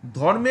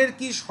ধর্মের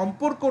কি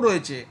সম্পর্ক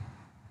রয়েছে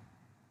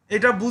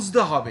এটা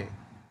বুঝতে হবে।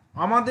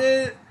 আমাদের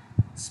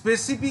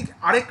স্পেসিফিক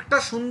আরেকটা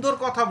সুন্দর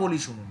কথা বলি,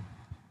 শুনুন।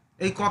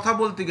 এই কথা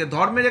বলতে গিয়ে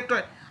ধর্মের একটা,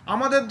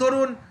 আমাদের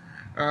ধরুন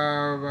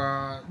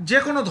যে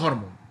কোনো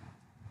ধর্ম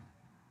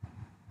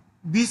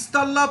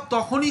বিস্তার লাভ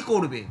তখনই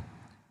করবে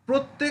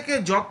প্রত্যেকে,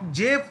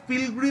 যে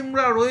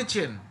পিলগ্রিমরা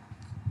রয়েছেন,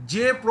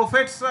 যে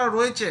প্রফেটসরা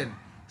রয়েছেন,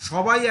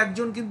 সবাই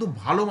একজন কিন্তু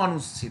ভালো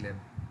মানুষ ছিলেন,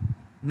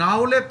 না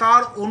হলে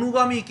তার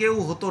অনুগামী কেউ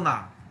হতো না।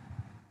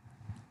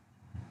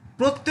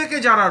 প্রত্যেকে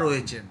যারা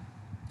রয়েছেন,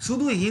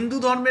 শুধু হিন্দু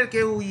ধর্মের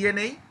কেউ ইয়ে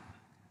নেই,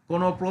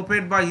 কোনো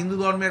প্রফেট বা হিন্দু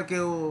ধর্মের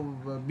কেউ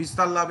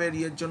বিস্তার লাভের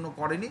ইয়ের জন্য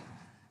করেনি,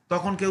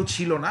 তখন কেউ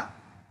ছিল না।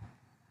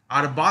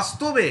 আর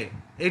বাস্তবে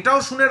এটাও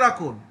শুনে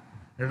রাখুন,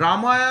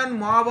 রামায়ণ,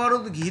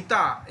 মহাভারত,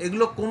 গীতা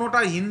এগুলো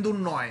কোনোটা হিন্দুর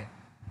নয়,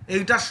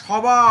 এইটা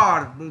সবার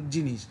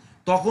জিনিস।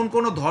 তখন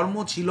কোনো ধর্ম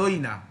ছিলই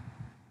না,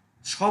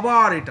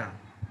 সবার এটা।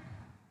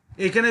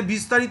 এখানে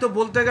বিস্তারিত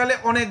বলতে গেলে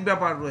অনেক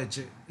ব্যাপার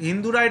রয়েছে,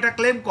 হিন্দুরা এটা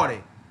ক্লেম করে,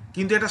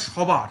 কিন্তু এটা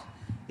সবার।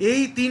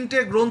 এই 3টে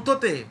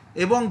গ্রন্থতে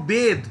এবং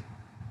বেদ,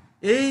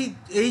 এই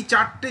এই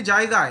 4টে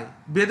জায়গায়,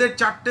 বেদের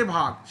 4টে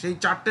ভাগ, সেই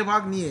 4টে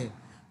ভাগ নিয়ে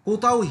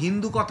কোথাও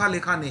হিন্দু কথা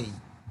লেখা নেই।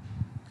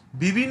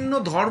 বিভিন্ন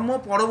ধর্ম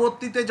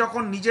পরবর্তীতে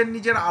যখন নিজের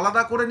নিজের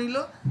আলাদা করে নিল,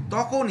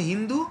 তখন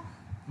হিন্দু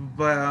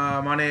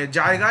মানে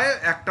জায়গায়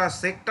একটা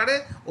সেক্টরে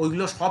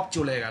ওইগুলো সব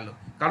চলে গেল,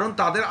 কারণ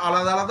তাদের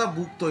আলাদা আলাদা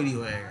বুক তৈরি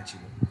হয়ে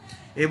গেছিল।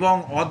 এবং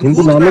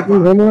অদ্ভুত ব্যাপার,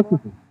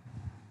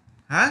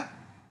 হ্যাঁ,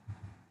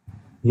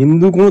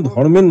 হিন্দু কোন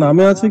ধর্মের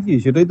নামে আছে কি,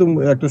 সেটাই তো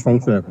একটা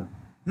সংশয় এখন।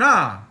 না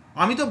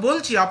আমি তো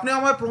বলছি, আপনি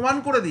আমায় প্রমাণ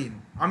করে দিন,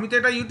 আমি তো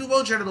এটা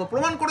ইউটিউবেও ছেড়ে দেবো,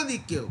 প্রমাণ করে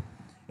দিক কেউ।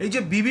 এই যে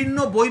বিভিন্ন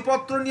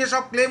বইপত্র নিয়ে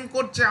সব ক্লেম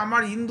করছে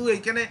আমার হিন্দু,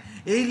 এইখানে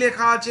এই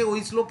লেখা আছে, ওই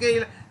শ্লোকে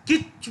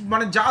কিচ্ছু,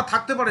 মানে যা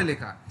থাকতে পারে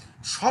লেখা।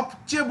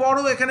 সবচেয়ে বড়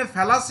এখানে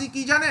ফ্যালাসি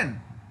কি জানেন?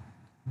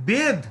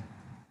 বেদ,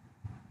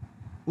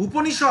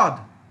 উপনিষদ,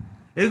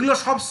 এগুলো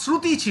সব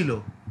শ্রুতি ছিল,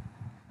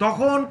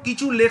 তখন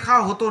কিছু লেখা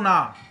হতো না।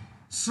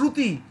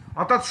 শ্রুতি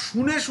অর্থাৎ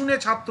শুনে শুনে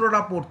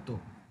ছাত্ররা পড়তো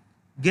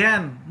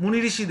জ্ঞান মুনি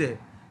ঋষিদের।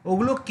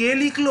 ওগুলো কে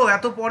লিখলো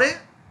এত পরে?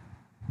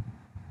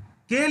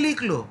 কে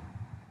লিখলো?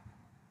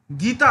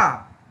 গীতা,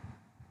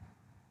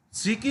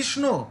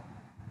 শ্রীকৃষ্ণ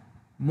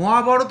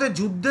মহাভারতে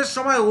যুদ্ধের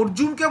সময়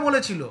অর্জুনকে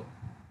বলেছিল,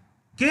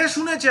 কে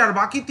শুনেছে? আর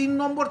বাকি 3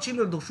 নম্বর ছিল,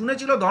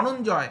 শুনেছিল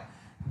ধনঞ্জয়,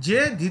 যে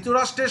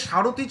ধৃতরাষ্ট্রের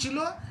সারথি ছিল।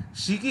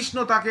 শ্রীকৃষ্ণ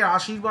তাকে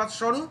আশীর্বাদ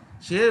স্বরূপ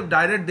সে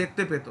ডাইরেক্ট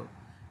দেখতে পেত।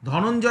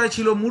 ধনঞ্জয়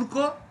ছিল মূর্খ,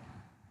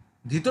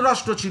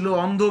 ধৃতরাষ্ট্র ছিল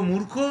অন্ধ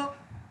মূর্খ,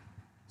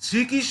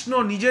 শ্রীকৃষ্ণ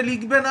নিজে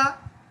লিখবে না,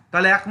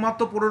 তাহলে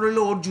একমাত্র পড়ে রইল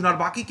অর্জুন, আর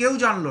বাকি কেউ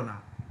জানলো না।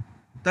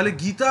 তাহলে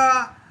গীতা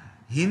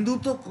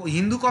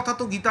হিন্দু কথা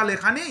তো গীতা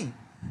লেখা নেই।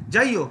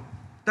 যাই হোক,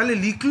 তাহলে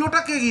লিখলোটা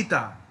কে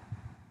গীতা?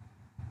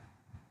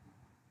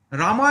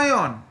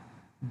 রামায়ণ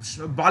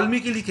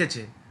বাল্মীকি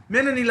লিখেছে,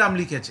 মেনে নিলাম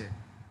লিখেছে,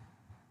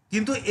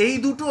 কিন্তু এই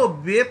দুটো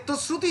বেদ তো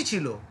শ্রুতি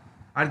ছিল,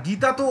 আর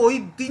গীতা তো ওই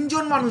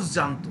 3জন মানুষ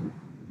জানতো।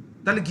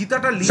 তাহলে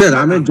গীতাটা স্যার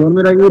রামের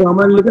জন্মের আগে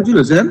রামায়ণ লিখেছিল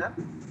স্যার?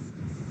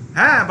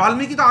 হ্যাঁ,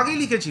 বাল্মীকি তো আগেই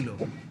লিখেছিল।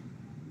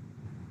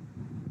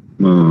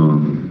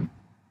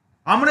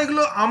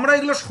 আমরা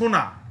এগুলো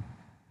শোনা,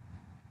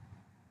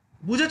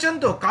 বুঝেছেন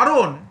তো?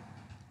 কারণ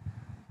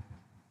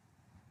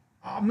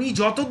আমি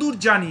যতদূর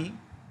জানি,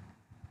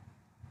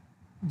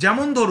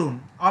 যেমন ধরুন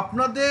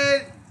আপনাদের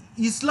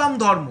ইসলাম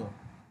ধর্ম,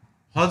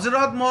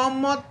 হজরত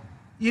মোহাম্মদ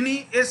ইনি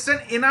এসছেন,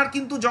 এনার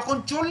কিন্তু যখন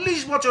 40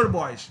 বছর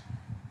বয়স,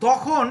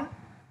 তখন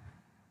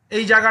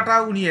এই জায়গাটা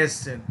উনি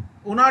এসছেন।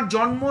 ওনার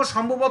জন্ম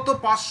সম্ভবত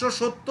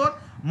 570,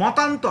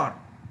 মতান্তর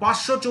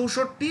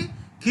 564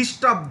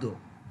 খ্রিস্টাব্দ,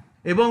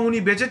 এবং উনি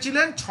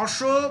বেঁচেছিলেন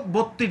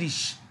 632।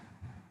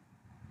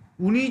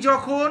 উনি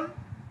যখন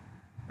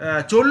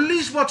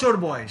 40 বছর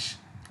বয়স,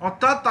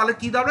 অর্থাৎ তাহলে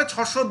কী দাঁড়াবে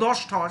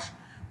 610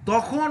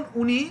 তখন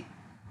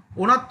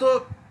ওনার তো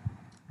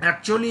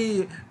অ্যাকচুয়ালি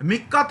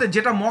মিক্কাতে,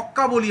 যেটা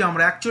মক্কা বলি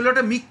আমরা, অ্যাকচুয়ালি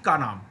ওটা মিক্কা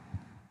নাম,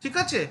 ঠিক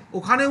আছে?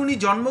 ওখানে উনি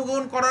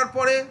জন্মগ্রহণ করার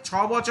পরে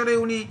 6 বছরে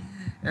উনি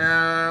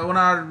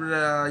ওনার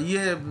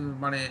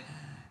মানে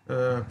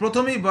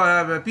প্রথমেই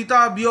পিতা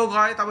বিয়োগ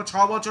হয়, তারপর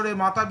 6 বছরে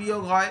মাতা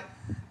বিয়োগ হয়,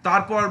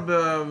 তারপর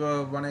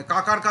মানে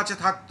কাকার কাছে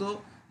থাকতো,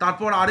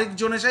 তারপর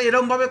আরেকজন এসে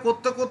এরমভাবে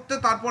করতে করতে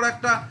তারপর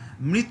একটা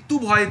মৃত্যু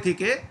ভয়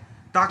থেকে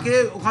তাকে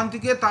ওখান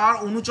থেকে তার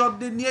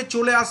অনুচরদের নিয়ে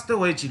চলে আসতে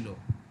হয়েছিল।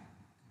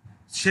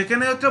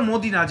 সেখানে হচ্ছে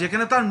মদিনা,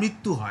 যেখানে তার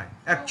মৃত্যু হয়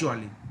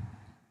অ্যাকচুয়ালি।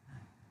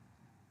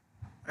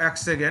 এক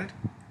সেকেন্ড,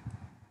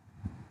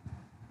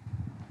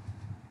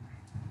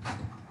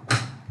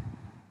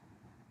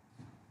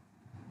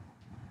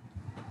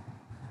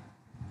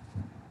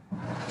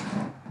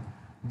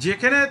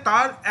 যেখানে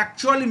তার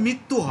অ্যাকচুয়ালি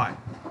মৃত্যু হয়।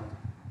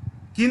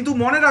 কিন্তু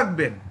মনে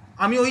রাখবেন,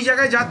 আমি ওই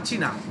জায়গায় যাচ্ছি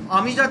না,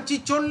 আমি যাচ্ছি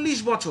 40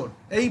 বছর।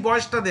 এই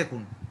বয়সটা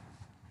দেখুন,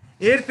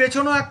 এর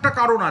পেছনেও একটা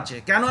কারণ আছে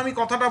কেন আমি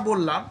কথাটা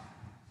বললাম।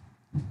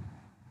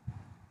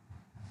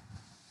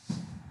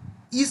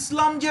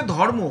 ইসলাম যে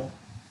ধর্ম,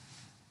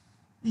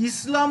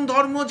 ইসলাম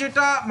ধর্ম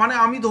যেটা মানে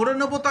আমি ধরে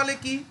নেব তাহলে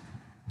কি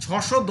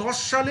 610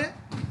 সালে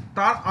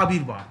তার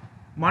আবির্ভাব,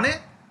 মানে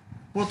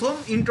প্রথম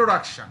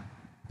ইন্ট্রোডাকশন।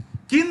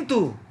 কিন্তু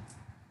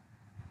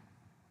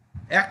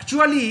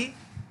অ্যাকচুয়ালি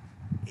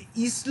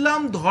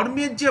ইসলাম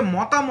ধর্মের যে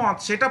মতামত,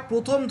 সেটা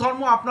প্রথম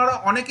ধর্ম আপনারা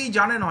অনেকেই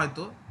জানেন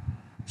হয়তো,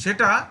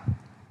 সেটা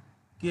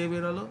কে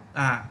বেরোলো,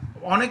 হ্যাঁ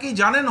অনেকেই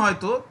জানেন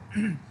হয়তো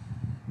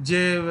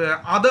যে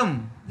আদম,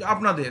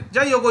 আপনাদের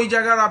যাই হোক ওই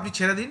জায়গার আপনি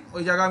ছেড়ে দিন,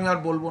 ওই জায়গা আমি আর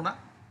বলবো না।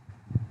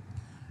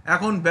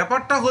 এখন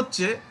ব্যাপারটা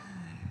হচ্ছে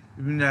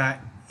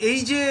এই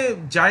যে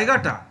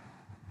জায়গাটা,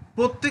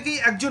 প্রত্যেকেই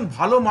একজন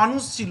ভালো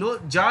মানুষ ছিল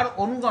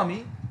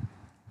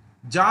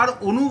যার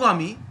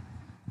অনুগামী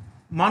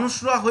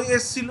মানুষরা হয়ে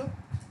এসছিল।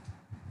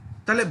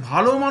 তাহলে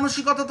ভালো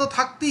মানসিকতা তো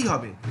থাকতেই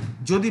হবে।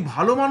 যদি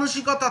ভালো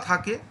মানসিকতা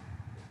থাকে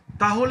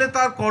তাহলে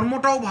তার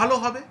কর্মটাও ভালো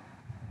হবে,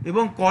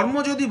 এবং কর্ম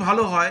যদি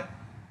ভালো হয়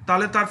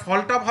তাহলে তার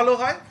ফলটা ভালো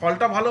হয়।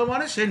 ফলটা ভালো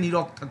মানে সে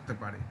নীরব থাকতে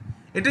পারে,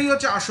 এটাই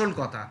হচ্ছে আসল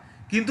কথা।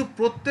 কিন্তু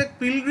প্রত্যেক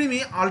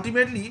পিলগ্রিমই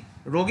আলটিমেটলি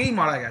রোগেই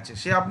মারা গেছে।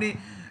 সে আপনি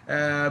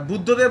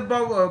বুদ্ধদেব বা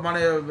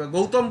মানে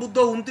গৌতম বুদ্ধ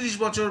 29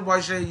 বছর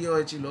বয়সে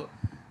হয়েছিল,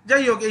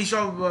 যাই হোক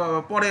এইসব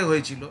পরে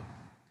হয়েছিল।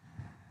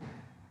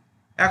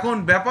 এখন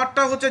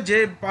ব্যাপারটা হচ্ছে যে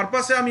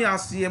পারপাসে আমি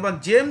আসছি, এবং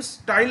জেমস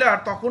টাইলার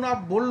তখন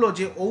বলল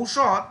যে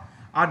ঔষধ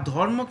আর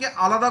ধর্মকে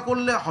আলাদা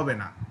করলে হবে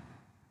না,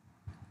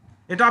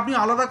 এটা আপনি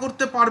আলাদা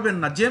করতে পারবেন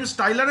না। জেমস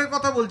টাইলারের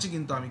কথা বলছি,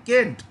 কিন্তু আমি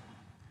কেন্ট,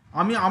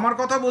 আমি আমার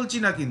কথা বলছি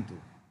না। কিন্তু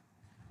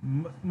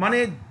মানে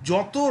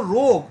যত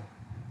রোগ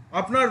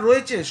আপনার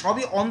রয়েছে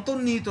সবই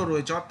অন্তর্নিহিত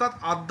রয়েছে, অর্থাৎ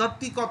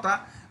আধ্যাত্মিকতা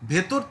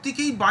ভেতর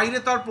থেকেই বাইরে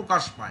তার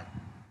প্রকাশ পায়।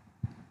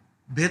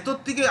 ভেতর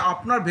থেকে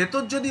আপনার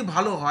ভেতর যদি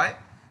ভালো হয়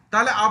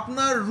তাহলে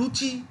আপনার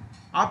রুচি,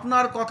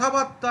 আপনার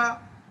কথাবার্তা,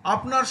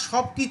 আপনার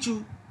সব কিছু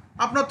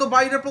আপনার তো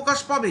বাইরে প্রকাশ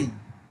পাবেই।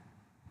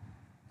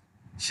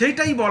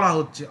 সেইটাই বলা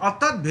হচ্ছে,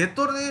 অর্থাৎ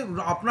ভেতরে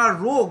আপনার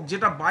রোগ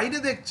যেটা বাইরে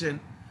দেখছেন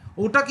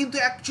ওটা কিন্তু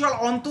অ্যাকচুয়াল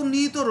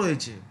অন্তর্নিহিত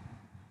রয়েছে।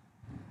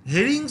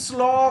 হেরিংস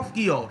law of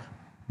cure,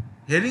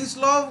 হেরিংস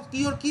law of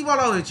cure কি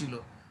বলা হয়েছিল?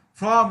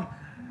 From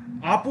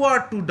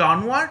upward two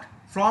downward,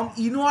 from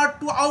inward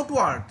two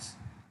outwards.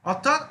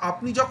 অর্থাৎ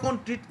আপনি যখন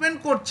ট্রিটমেন্ট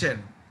করছেন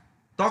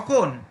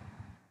তখন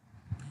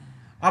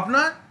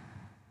আপনার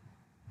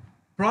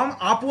ফ্রম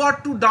আপওয়ার্ড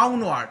টু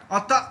ডাউনওয়ার্ড,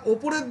 অর্থাৎ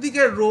ওপরের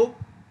দিকের রোগ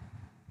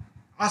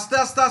আস্তে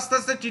আস্তে আস্তে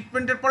আস্তে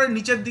ট্রিটমেন্টের পরে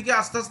নিচের দিকে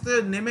আস্তে আস্তে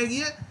নেমে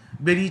গিয়ে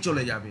বেরিয়ে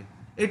চলে যাবে।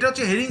 এটা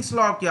হচ্ছে হেরিংস ল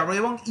অফ কিওর।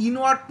 এবং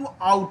ইনওয়ার্ড টু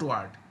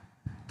আউটওয়ার্ড,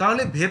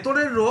 তাহলে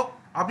ভেতরের রোগ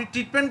আপনি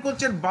ট্রিটমেন্ট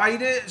করছেন,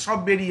 বাইরে সব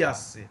বেরিয়ে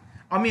আসছে।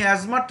 আমি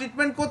অ্যাজমার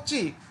ট্রিটমেন্ট করছি,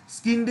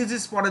 স্কিন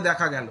ডিজিজ পরে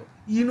দেখা গেল।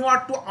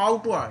 ইনওয়ার্ড টু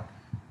আউটওয়ার্ড,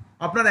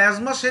 আপনার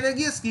অ্যাজমা সেরে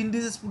গিয়ে স্কিন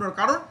ডিজিজ পুরো,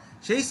 কারণ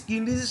সেই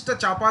স্কিন ডিজিজটা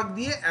চাপাক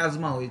দিয়ে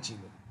অ্যাজমা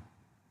হয়েছিল।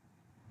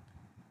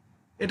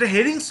 এটা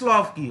হেরিংস ল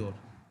অফ কিওর।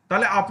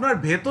 তাহলে আপনার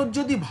ভেতর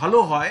যদি ভালো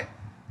হয়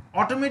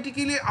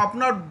অটোমেটিক্যালি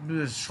আপনার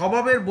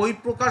স্বভাবের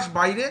বহিঃপ্রকাশ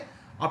বাইরে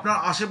আপনার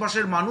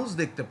আশেপাশের মানুষ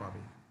দেখতে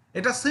পাবে।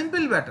 এটা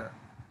সিম্পল ব্যাটার।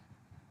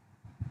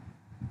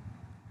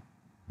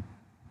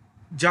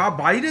 যা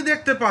বাইরে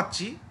দেখতে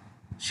পাচ্ছি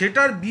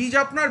সেটার বীজ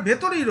আপনার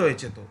ভেতরেই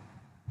রয়েছে, তো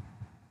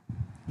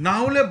না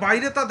হলে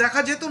বাইরে তা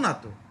দেখা যেত না।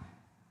 তো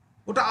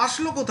ওটা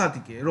আসলো কোথা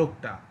থেকে?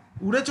 রোগটা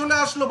উড়ে চলে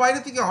আসলো বাইরে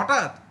থেকে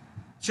হঠাৎ?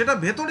 সেটা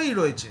ভেতরেই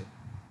রয়েছে।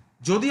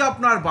 যদি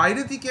আপনার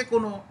বাইরে থেকে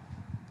কোনো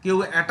কেউ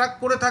অ্যাটাক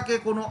করে থাকে,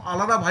 কোনো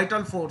আলাদা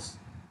ভাইটাল ফোর্স,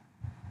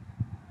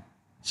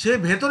 সে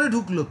ভেতরে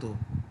ঢুকলো, তো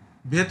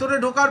ভেতরে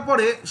ঢোকার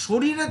পরে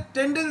শরীরের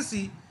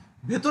টেন্ডেন্সি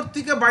ভেতর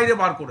থেকে বাইরে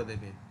বার করে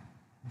দেবে।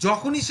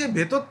 যখনই সে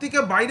ভেতর থেকে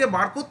বাইরে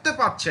বার করতে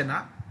পারছে না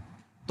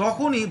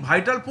তখনই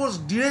ভাইটাল ফোর্স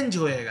ডিরেঞ্জ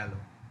হয়ে গেল।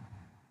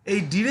 এই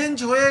ডিরেঞ্জ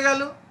হয়ে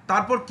গেল,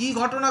 তারপর কি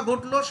ঘটনা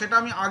ঘটলো সেটা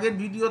আমি আগের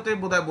ভিডিওতে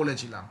বোধহয়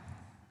বলেছিলাম,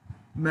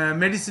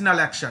 মেডিসিনাল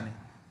অ্যাকশানে।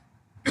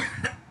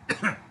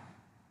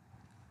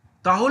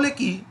 তাহলে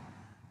কি,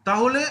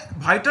 তাহলে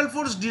ভাইটাল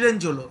ফোর্স ডিরেঞ্জ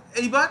হলো,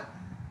 এইবার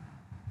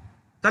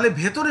তাহলে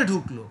ভেতরে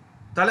ঢুকলো।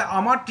 তাহলে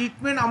আমার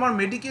ট্রিটমেন্ট, আমার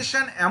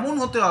মেডিকেশন এমন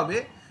হতে হবে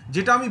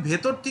যেটা আমি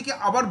ভেতর থেকে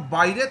আবার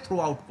বাইরে থ্রো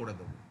আউট করে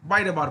দেবো,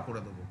 বাইরে বার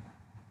করে দেবো।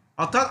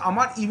 অর্থাৎ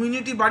আমার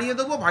ইমিউনিটি বাড়িয়ে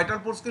দেবো, ভাইটাল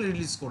ফোর্সকে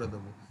রিলিজ করে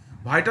দেবো।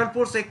 ভাইটাল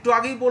ফোর্স একটু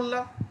আগেই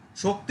বললাম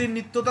শক্তির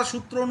নিত্যতা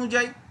সূত্র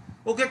অনুযায়ী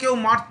ওকে কেউ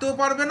মারতেও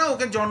পারবে না,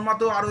 ওকে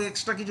জন্মাতেও আরও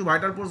এক্সট্রা কিছু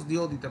ভাইটাল ফোর্স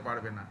দিয়েও দিতে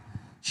পারবে না।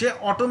 সে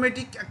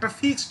অটোমেটিক একটা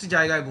ফিক্সড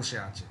জায়গায় বসে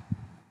আছে,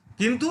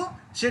 কিন্তু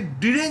সে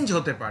ডিরেঞ্জ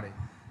হতে পারে।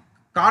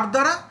 কার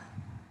দ্বারা?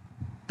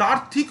 তার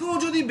থেকেও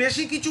যদি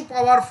বেশি কিছু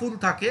পাওয়ারফুল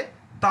থাকে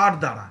তার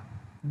দ্বারা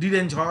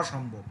ডিরেঞ্জ হওয়া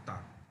সম্ভব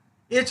তার।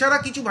 এছাড়া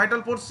কিছু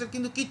ভাইটাল ফোর্সের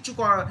কিন্তু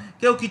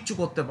কেউ কিচ্ছু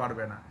করতে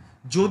পারবে না।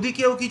 যদি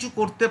কেউ কিছু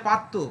করতে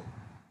পারত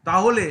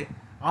তাহলে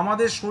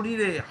আমাদের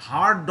শরীরে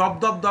হাড়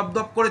দপদপ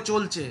দপদপ করে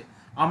চলছে,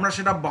 আমরা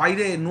সেটা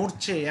বাইরে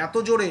নড়ছে এত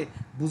জোরে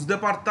বুঝতে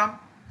পারতাম।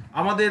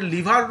 আমাদের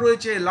লিভার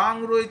রয়েছে, লাং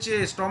রয়েছে,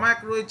 স্টমাক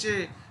রয়েছে,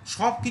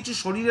 সব কিছু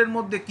শরীরের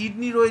মধ্যে,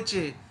 কিডনি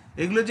রয়েছে,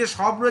 এগুলো যে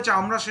সব রয়েছে,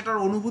 আমরা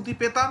সেটার অনুভূতি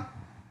পেতাম?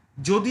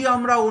 যদি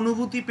আমরা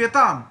অনুভূতি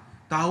পেতাম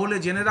তাহলে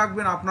জেনে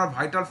রাখবেন আপনার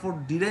ভাইটাল ফোর্স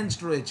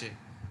ডিরেঞ্জড রয়েছে,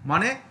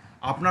 মানে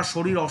আপনার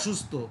শরীর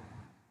অসুস্থ,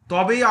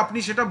 তবেই আপনি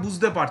সেটা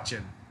বুঝতে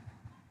পারছেন।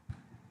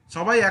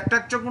 সবাই একটা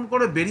চকন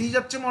করে বেরিয়ে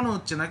যাচ্ছে মনে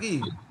হচ্ছে নাকি?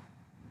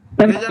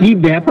 কি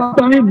ব্যাপার তো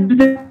আমি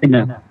বুঝতে পারছি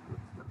না।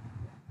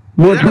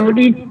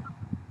 মোটামুটি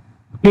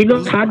ছিল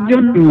 7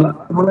 জন।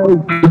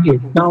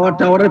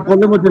 টাওয়ারের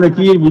প্রবলেম হচ্ছে না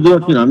কি বুঝতে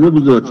পারছি না, আমিও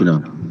বুঝতে পারছি না।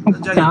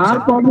 তার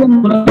প্রবলেম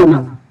হচ্ছে না,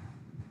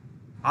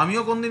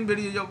 আমিও কোনদিন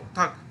বেরিয়ে যাব,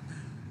 থাক।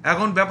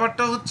 এখন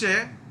ব্যাপারটা হচ্ছে,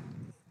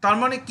 তার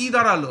মানে কি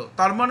দাঁড়ালো?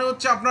 তার মানে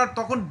হচ্ছে আপনার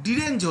তখন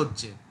ডিরেঞ্জ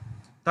হচ্ছে।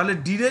 তাহলে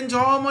ডিরেঞ্জ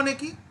হওয়া মানে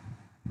কি?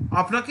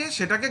 আপনাকে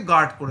সেটাকে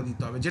গার্ড করে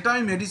দিতে হবে, যেটা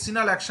আমি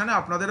মেডিসিনাল অ্যাকশনে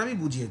আপনাদের আমি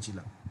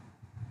বুঝিয়েছিলাম।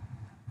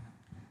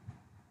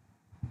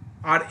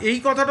 আর এই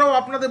কথাটাও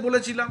আপনাদের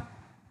বলেছিলাম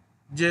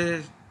যে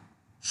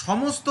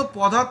সমস্ত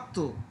পদার্থ,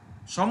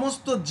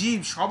 সমস্ত জীব,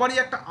 সবারই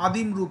একটা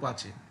আদিম রূপ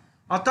আছে।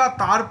 অর্থাৎ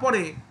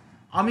তারপরে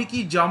আমি কি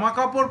জামা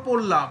কাপড়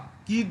পরলাম,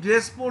 কি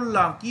ড্রেস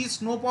পরলাম, কি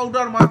স্নো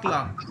পাউডার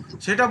মাখলাম,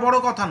 সেটা বড়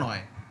কথা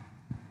নয়।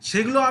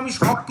 সেগুলো আমি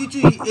সব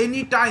কিছুই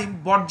এনি টাইম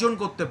বর্জন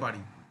করতে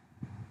পারি।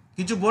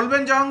 কিছু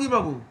বলবেন জাহাঙ্গীর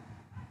বাবু?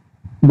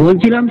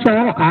 বলছিলাম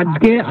স্যার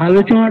আজকে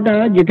আলোচনাটা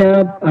যেটা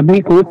আপনি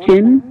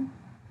করছেন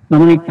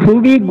মানে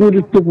খুবই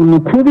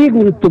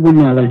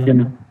গুরুত্বপূর্ণ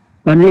আলোচনা।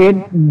 মানে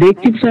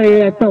দেখছি স্যার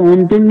এর একটা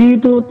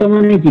অন্তর্নিহিত তার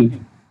মানে কি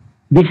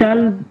বিশাল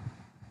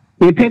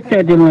এফেক্ট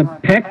আছে, মানে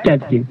ফ্যাক্ট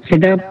আছে,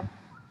 সেটা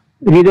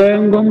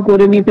হৃদয়ঙ্গম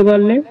করে নিতে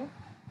পারলে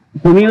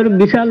হোমিওর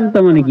বিশাল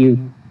তার মানে কি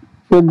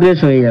প্রোগ্রেস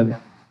হয়ে যাবে।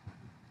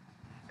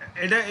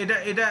 এটা এটা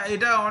এটা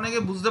এটা অনেকে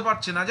বুঝতে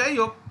পারছে না। যাই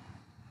হোক,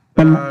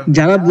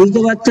 যারা বুঝতে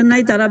পারছেন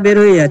নাই তারা বের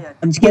হয়ে যাচ্ছে।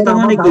 আজকে তো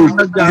মানে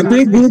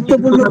এতই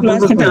গুরুত্বপূর্ণ ক্লাস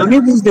সেটা আমি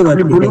বুঝতে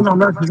পারছি। বলুন,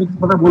 আমরা কিছু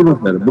কথা বলবো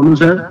স্যার। বলুন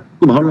স্যার,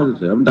 খুব ভালো লাগে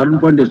স্যার, আপনি দারুণ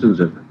পয়েন্ট এসেছেন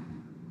স্যার।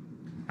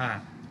 হ্যাঁ,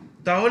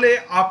 তাহলে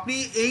আপনি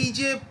এই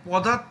যে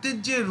পদার্থের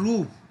যে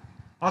রূপ,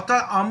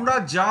 অর্থাৎ আমরা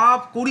যা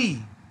করি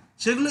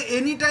সেগুলো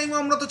এনি টাইম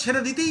আমরা তো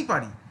ছেড়ে দিতেই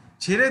পারি।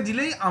 ছেড়ে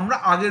দিলেই আমরা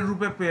আগের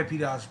রূপে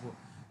ফিরে আসব।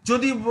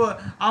 যদি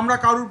আমরা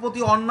কারুর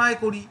প্রতি অন্যায়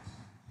করি,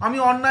 আমি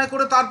অন্যায়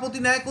করে তার প্রতি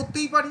ন্যায়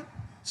করতেই পারি,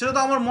 সেটা তো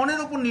আমার মনের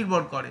ওপর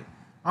নির্ভর করে।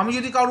 আমি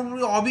যদি কারুর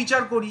প্রতি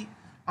অবিচার করি,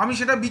 আমি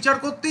সেটা বিচার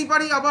করতেই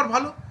পারি আবার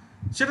ভালো,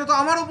 সেটা তো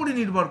আমার ওপরই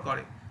নির্ভর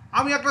করে।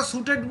 আমি একটা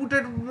সুটেড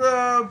বুটেড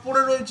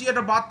পরে রয়েছি,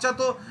 একটা বাচ্চা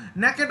তো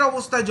ন্যাকেট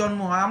অবস্থায় জন্ম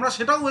হয়, আমরা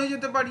সেটাও হয়ে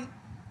যেতে পারি।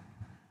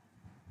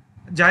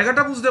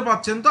 জায়গাটা বুঝতে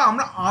পারছেন তো?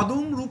 আমরা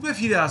আদম রূপে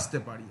ফিরে আসতে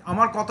পারি।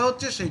 আমার কথা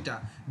হচ্ছে সেইটা,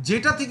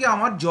 যেটা থেকে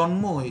আমার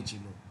জন্ম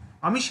হয়েছিল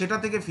আমি সেটা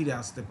থেকে ফিরে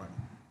আসতে পারি।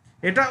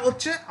 এটা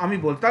হচ্ছে আমি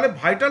বল। তাহলে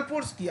ভাইটাল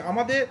ফোর্স কি?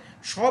 আমাদের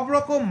সব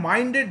রকম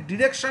মাইন্ডের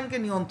ডিরেকশনকে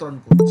নিয়ন্ত্রণ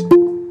করছে।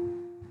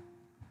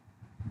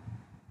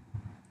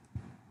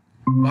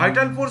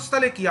 ভাইটাল ফোর্স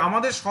তাহলে কি?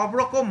 আমাদের সব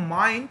রকম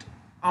মাইন্ড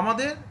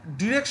আমাদের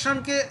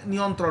ডিরেকশনকে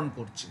নিয়ন্ত্রণ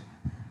করছে।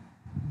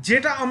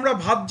 যেটা আমরা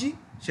ভাবছি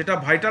সেটা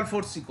ভাইটাল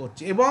ফোর্সই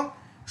করছে। এবং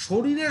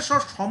শরীরের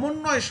সব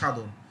সমন্বয়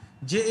সাধন,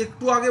 যে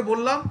একটু আগে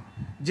বললাম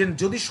যে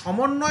যদি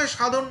সমন্বয়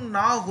সাধন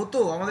না হতো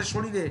আমাদের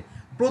শরীরে,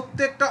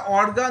 প্রত্যেকটা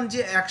অর্গান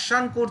যে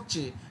অ্যাকশান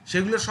করছে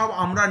সেগুলো সব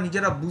আমরা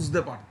নিজেরা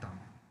বুঝতে পারতাম,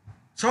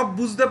 সব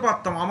বুঝতে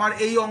পারতাম। আমার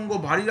এই অঙ্গ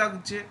ভারী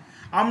লাগছে,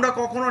 আমরা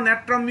কখনো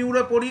ন্যাট্রাম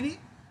মিউরে পড়িনি,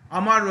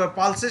 আমার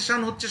পালসেশন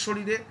হচ্ছে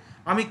শরীরে,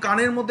 আমি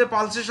কানের মধ্যে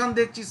পালসেশন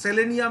দেখছি,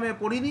 সেলেনিয়ামে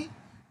পড়িনি,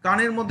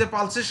 কানের মধ্যে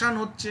পালসেশন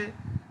হচ্ছে।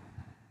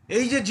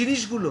 এই যে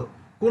জিনিসগুলো,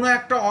 কোনো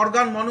একটা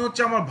অর্গান মনে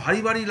হচ্ছে আমার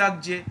ভারী ভারী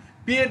লাগছে,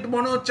 পেট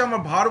মনে হচ্ছে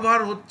আমার ভার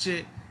ভার হচ্ছে,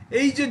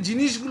 এই যে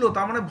জিনিসগুলো,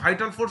 তার মানে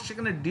ভাইটাল ফোর্স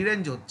সেখানে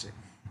ডিরেঞ্জ হচ্ছে।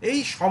 এই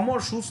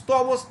সুস্থ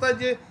অবস্থায়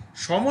যে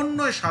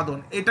সমন্বয় সাধন,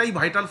 এটাই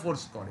ভাইটাল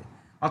ফোর্স করে।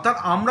 অর্থাৎ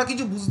আমরা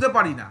কিছু বুঝতে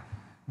পারি না।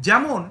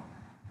 যেমন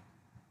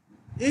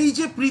এই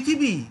যে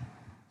পৃথিবী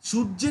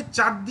সূর্যের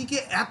চারদিকে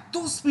এত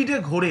স্পিডে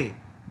ঘোরে,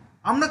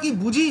 আমরা কি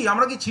বুঝি?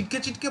 আমরা কি ছিটকে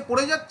ছিটকে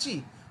পড়ে যাচ্ছি?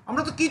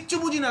 আমরা তো কিচ্ছু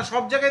বুঝি না,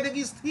 সব জায়গায়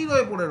দেখি স্থির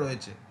হয়ে পড়ে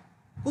রয়েছে।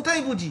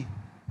 কোথায় বুঝি?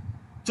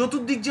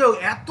 চতুর্দিক যে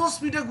এত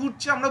স্পিডে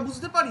ঘুরছে আমরা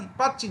বুঝতে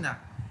পারছি না।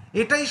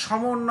 এটাই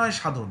সমন্বয়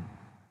সাধন,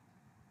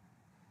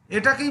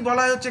 এটাকেই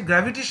বলা হচ্ছে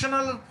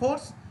গ্র্যাভিটেশনাল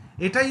ফোর্স।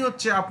 এটাই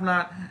হচ্ছে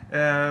আপনার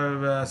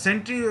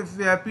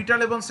সেন্ট্রিপিটাল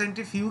এবং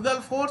সেন্ট্রিফিউগাল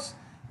ফোর্স।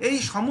 এই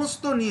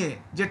সমস্ত নিয়ে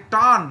যে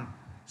টান,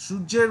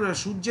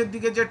 সূর্যের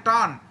দিকে যে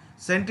টান,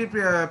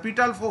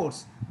 সেন্ট্রিপিটাল ফোর্স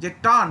যে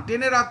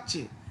টেনে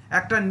রাখছে,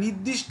 একটা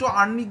নির্দিষ্ট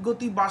আহ্নিক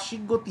গতি,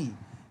 বার্ষিক গতি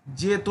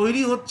যে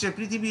তৈরি হচ্ছে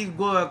পৃথিবীর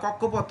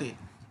কক্ষপথে,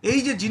 এই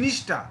যে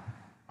জিনিসটা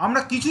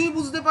আমরা কিছুই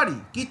বুঝতে পারি?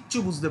 কিচ্ছু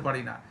বুঝতে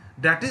পারি না।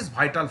 That is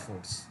vital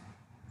force.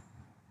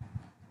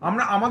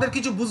 আমাদের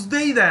কিছু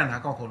বুঝতেই দেয় না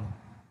কখনো।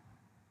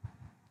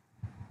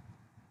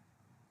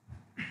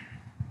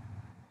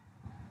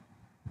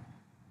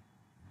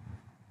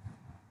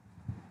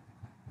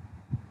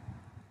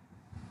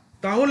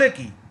 তাহলে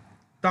কি?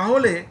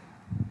 তাহলে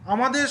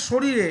আমাদের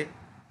শরীরে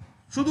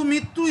শুধু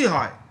মৃত্যুই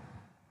হয়,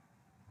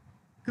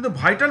 কিন্তু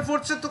ভাইটাল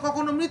ফোর্সের তো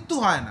কখনো মৃত্যু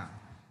হয় না।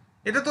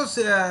 এটা তো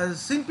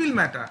সিম্পল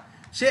ম্যাটার,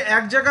 সে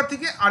এক জায়গা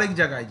থেকে আরেক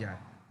জায়গায় যায়।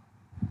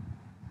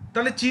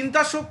 তাহলে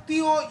চিন্তা শক্তি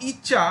ও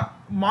ইচ্ছা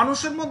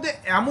মানুষের মধ্যে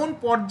এমন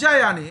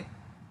পর্যায়ে আনে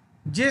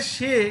যে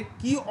সে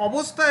কি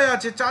অবস্থায়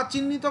আছে তা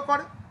চিহ্নিত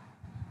করে।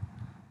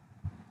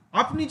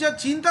 আপনি যা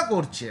চিন্তা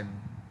করছেন,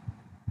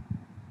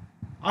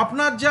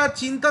 আপনার যা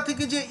চিন্তা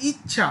থেকে যে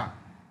ইচ্ছা,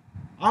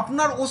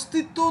 আপনার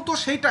অস্তিত্বও তো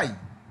সেটাই।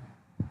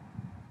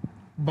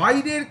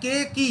 বাইরের কে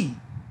কি,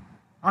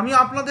 আমি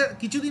আপনাদের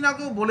কিছুদিন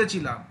আগেও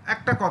বলেছিলাম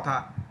একটা কথা,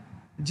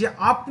 যে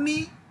আপনি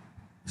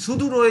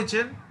শুধু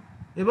রয়েছেন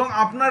এবং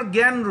আপনার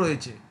জ্ঞান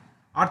রয়েছে,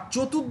 আর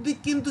চতুর্দিক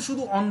কিন্তু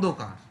শুধু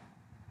অন্ধকার,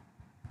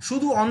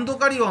 শুধু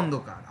অন্ধকারই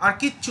অন্ধকার, আর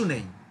কিচ্ছু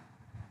নেই।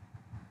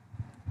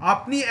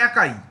 আপনি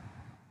একাই,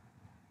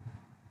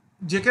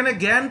 যেখানে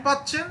জ্ঞান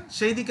পাচ্ছেন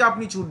সেই দিকে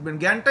আপনি ছুটবেন,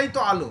 জ্ঞানটাই তো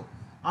আলো,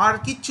 আর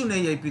কিচ্ছু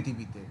নেই এই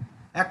পৃথিবীতে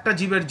একটা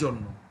জীবের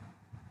জন্য।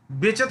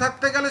 বেঁচে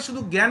থাকতে গেলে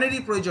শুধু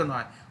জ্ঞানেরই প্রয়োজন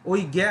হয়, ওই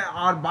জ্ঞান,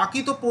 আর বাকি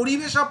তো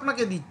পরিবেশ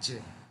আপনাকে দিচ্ছে।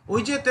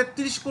 ওই যে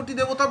 33 কোটি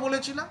দেবতা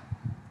বলেছিলাম,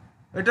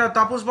 এটা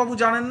তাপসবাবু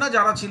জানেন না,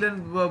 যারা ছিলেন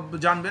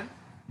জানবেন,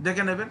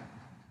 দেখে নেবেন,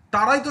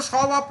 তারাই তো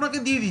সব আপনাকে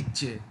দিয়ে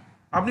দিচ্ছে।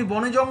 আপনি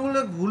বনে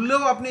জঙ্গলে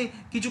ঘুরলেও আপনি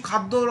কিছু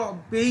খাদ্য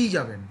পেয়েই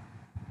যাবেন।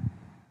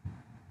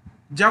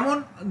 যেমন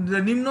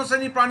নিম্ন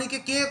শ্রেণীর প্রাণীকে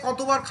কে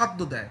কতবার খাদ্য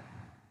দেয়,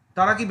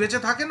 তারা কি বেঁচে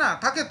থাকে না?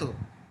 থাকে তো।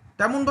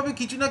 তেমনভাবে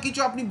কিছু না কিছু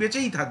আপনি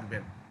বেঁচেই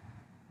থাকবেন।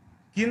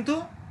 কিন্তু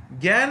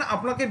জ্ঞান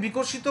আপনাকে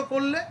বিকশিত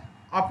করলে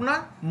আপনার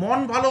মন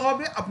ভালো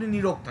হবে, আপনি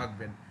নীরব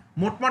থাকবেন।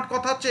 মোটমাট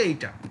কথা হচ্ছে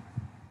এইটা।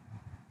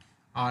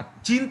 আর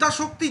চিন্তা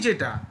শক্তি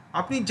যেটা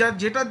আপনি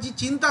যেটা যে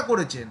চিন্তা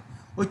করেছেন,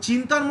 ওই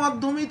চিন্তার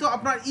মাধ্যমেই তো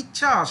আপনার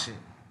ইচ্ছা আসে।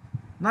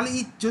 নাহলে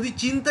যদি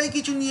চিন্তাই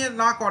কিছু নিয়ে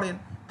না করেন,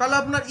 তাহলে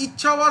আপনার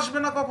ইচ্ছাও আসবে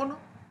না কখনো।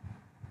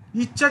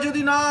 ইচ্ছা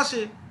যদি না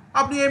আসে,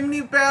 আপনি এমনি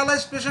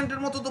প্যারালাইজ পেশেন্টের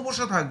মতো তো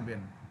বসে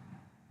থাকবেন।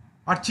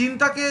 আর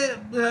চিন্তাকে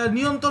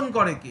নিয়ন্ত্রণ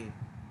করে কে?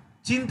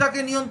 চিন্তাকে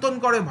নিয়ন্ত্রণ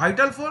করে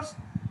ভাইটাল ফোর্স।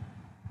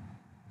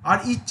 আর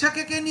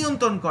ইচ্ছাকে কে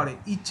নিয়ন্ত্রণ করে?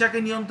 ইচ্ছাকে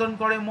নিয়ন্ত্রণ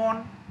করে মন।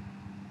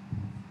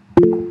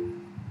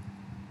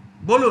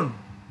 বলুন।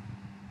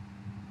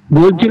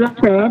 বলছিলাম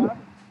স্যার,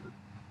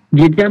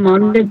 যেটা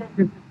মানুষের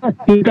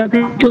চিন্তা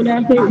থেকে চলে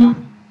আসে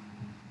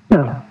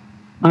ইচ্ছা,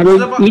 আর ওই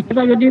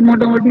ইচ্ছা যদি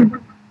মোটামুটি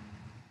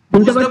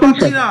শুনতে বুঝতে পাচ্ছেন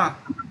পারছি স্যার? না।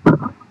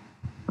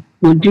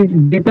 বলছি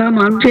যেটা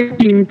মানুষের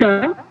চিন্তা,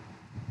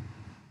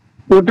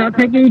 ওটা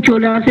থেকেই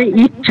চলে আসে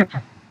ইচ্ছা।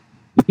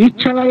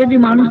 ইচ্ছাটা যদি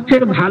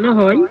মানুষের ভালো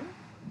হয়,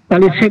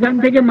 তাহলে সেখান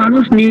থেকে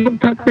মানুষ নীরব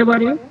থাকতে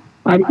পারে।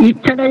 আর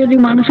ইচ্ছাটা যদি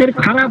মানুষের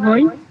খারাপ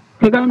হয়,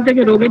 সেখান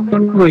থেকে রোগের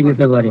জন্ম হয়ে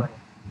যেতে পারে।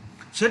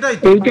 সেটাই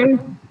তো এইটাই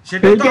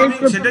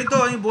সেটাই তো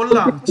আমি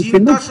বললাম,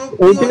 চিন্তা শক্তি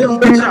ও ওইটাই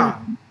ইচ্ছা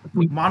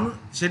মানুষ,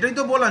 সেটাই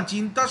তো বললাম,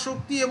 চিন্তা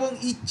শক্তি এবং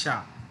ইচ্ছা।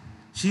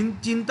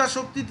 চিন্তা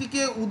শক্তি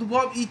থেকে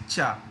উদ্ভব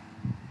ইচ্ছা,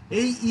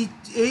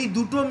 এই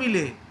দুটো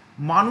মিলে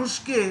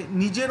মানুষকে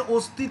নিজের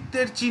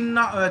অস্তিত্বের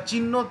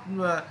চিহ্ন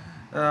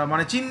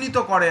মানে চিহ্নিত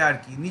করে আর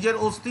কি, নিজের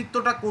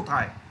অস্তিত্বটা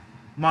কোথায়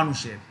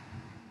মানুষের।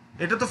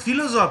 এটা তো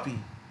ফিলোসফি।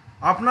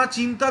 আপনার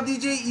চিন্তা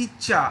দিয়ে যে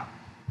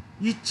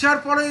ইচ্ছার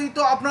পরেই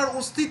তো আপনার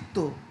অস্তিত্ব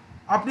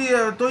আপনি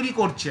তৈরি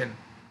করছেন।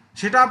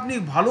 সেটা আপনি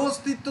ভালো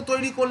অস্তিত্ব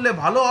তৈরি করলে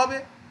ভালো হবে,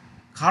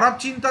 খারাপ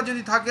চিন্তা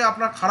যদি থাকে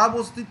আপনার খারাপ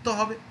অস্তিত্ব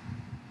হবে।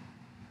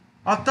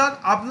 অর্থাৎ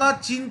আপনার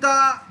চিন্তা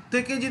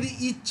থেকে যদি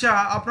ইচ্ছা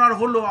আপনার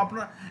হলো,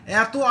 আপনার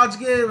এত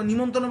আজকে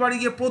নিমন্ত্রণ বাড়ি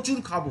গিয়ে প্রচুর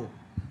খাবো,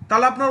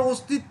 তাহলে আপনার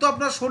অস্তিত্ব,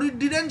 আপনার শরীর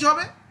ডিরেঞ্জ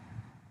হবে।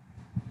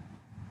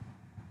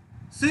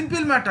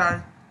 Simple matter.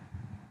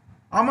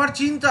 আমার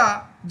চিন্তা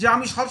যে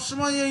আমি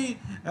সবসময় এই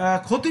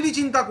ক্ষতিরই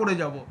চিন্তা করে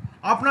যাব,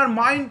 আপনার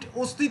মাইন্ড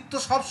অস্তিত্ব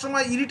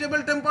সবসময়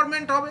ইরিটেবল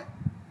টেম্পারমেন্ট হবে,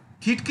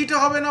 খিটখিটে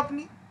হবেন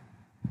আপনি।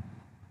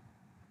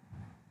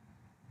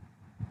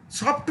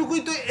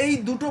 সবটুকুই তো এই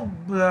দুটো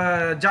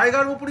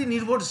জায়গার উপরই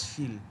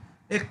নির্ভরশীল।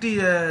 একটি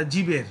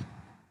জীবের,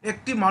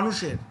 একটি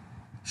মানুষের,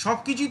 সব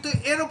কিছুই তো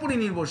এর ওপরই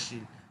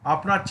নির্ভরশীল।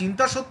 আপনার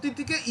চিন্তা শক্তি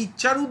থেকে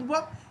ইচ্ছার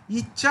উদ্ভব,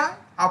 ইচ্ছা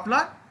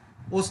আপনার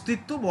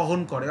অস্তিত্ব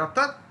বহন করে।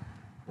 অর্থাৎ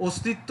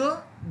অস্তিত্ব,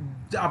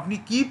 আপনি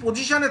কি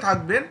পজিশনে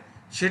থাকবেন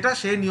সেটা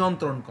সে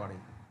নিয়ন্ত্রণ করে।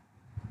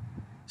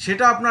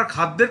 সেটা আপনার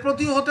খাদ্যের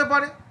প্রতিও হতে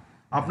পারে,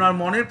 আপনার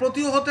মনের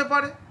প্রতিও হতে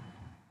পারে,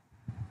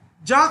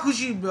 যা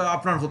খুশি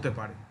আপনার হতে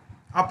পারে।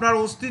 আপনার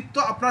অস্তিত্ব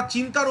আপনার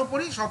চিন্তার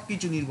ওপরই সব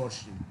কিছু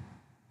নির্ভরশীল।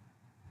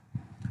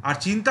 আর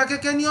চিন্তাকে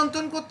কে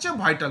নিয়ন্ত্রণ করছে?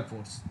 Vital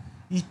force.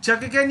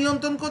 ইচ্ছাকে কে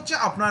নিয়ন্ত্রণ করছে?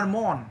 আপনার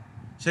মন।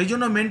 সেই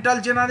জন্য মেন্টাল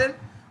জেনারেল।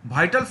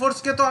 ভাইটাল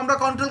ফোর্সকে তো আমরা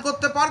কন্ট্রোল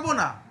করতে পারবো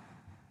না,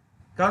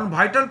 কারণ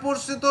ভাইটাল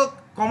ফোর্সে তো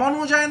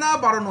কমানো যায় না,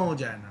 বাড়ানোও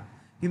যায় না।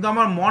 কিন্তু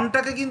আমার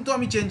মনটাকে কিন্তু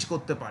আমি চেঞ্জ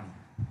করতে পারি,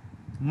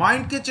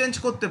 মাইন্ডকে চেঞ্জ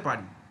করতে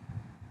পারি,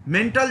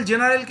 মেন্টাল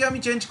জেনারেলকে আমি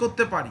চেঞ্জ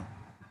করতে পারি।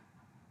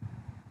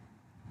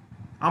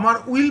 আমার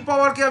উইল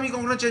পাওয়ারকে আমি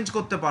কখনো চেঞ্জ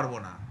করতে পারবো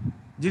না।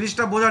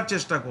 জিনিসটা বোঝার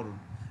চেষ্টা করুন।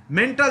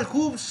 মেন্টাল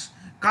খুব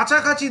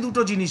কাছাকাছি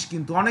দুটো জিনিস,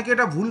 কিন্তু অনেকে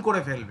এটা ভুল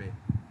করে ফেলবে।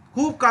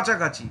 খুব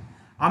কাছাকাছি।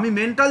 আমি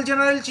মেন্টাল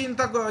জেনারেল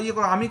চিন্তা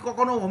আমি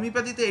কখনো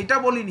হোমিওপ্যাথিতে এটা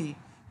বলিনি,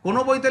 কোনো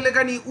বইতে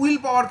লেখা নেই উইল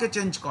পাওয়ারকে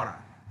চেঞ্জ করা,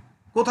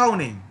 কোথাও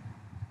নেই।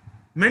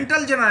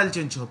 মেন্টাল জেনারেল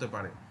চেঞ্জ হতে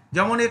পারে।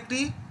 যেমন একটি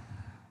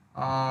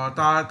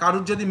তার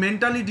কারুর যদি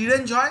মেন্টালি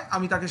ডিরেঞ্জ হয়,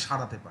 আমি তাকে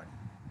সারাতে পারি।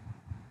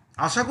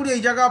 আশা করি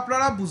এই জায়গা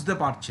আপনারা বুঝতে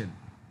পারছেন।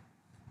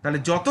 তাহলে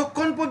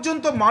যতক্ষণ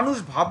পর্যন্ত মানুষ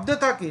ভাবতে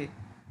থাকে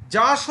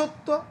যা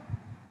সত্য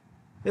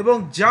এবং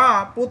যা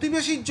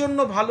প্রতিবেশীর জন্য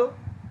ভালো,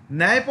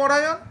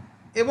 ন্যায়পরায়ণ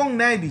এবং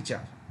ন্যায়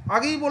বিচার,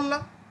 আগেই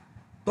বললাম,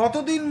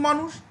 ততদিন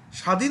মানুষ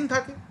স্বাধীন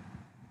থাকে।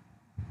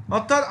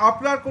 অর্থাৎ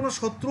আপনার কোনো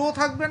শত্রুও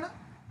থাকবে না,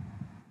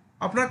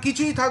 আপনার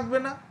কিছুই থাকবে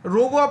না,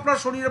 রোগও আপনার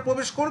শরীরে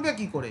প্রবেশ করবে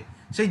কি করে?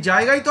 সেই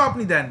জায়গায় তো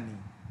আপনি দেননি।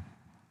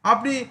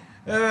 আপনি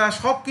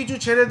সব কিছু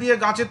ছেড়ে দিয়ে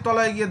গাছের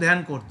তলায় গিয়ে ধ্যান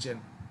করছেন,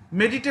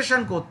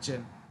 মেডিটেশন করছেন,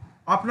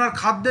 আপনার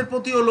খাদ্যের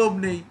প্রতিও লোভ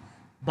নেই,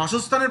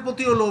 বাসস্থানের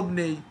প্রতিও লোভ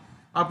নেই,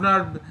 আপনার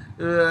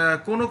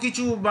কোনো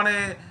কিছু মানে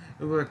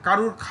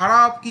কারুর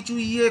খারাপ কিছু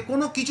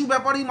কোনো কিছু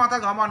ব্যাপারেই মাথা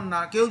ঘামান না,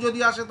 কেউ যদি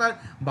আসে তার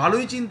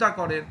ভালোই চিন্তা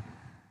করেন,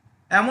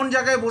 এমন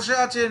জায়গায় বসে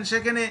আছেন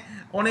সেখানে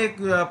অনেক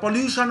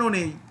পলিউশনও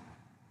নেই,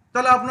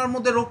 তাহলে আপনার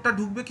মধ্যে রোগটা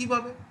ঢুকবে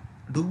কিভাবে?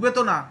 ঢুকবে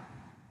তো না।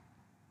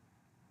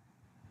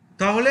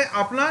 তাহলে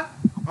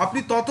আপনি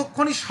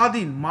ততক্ষণই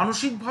স্বাধীন,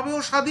 মানসিকভাবেও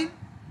স্বাধীন,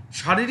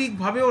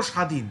 শারীরিকভাবেও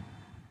স্বাধীন।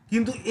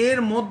 কিন্তু এর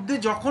মধ্যে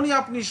যখনই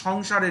আপনি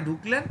সংসারে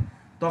ঢুকলেন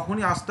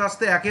তখনই আস্তে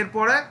আস্তে একের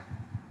পর এক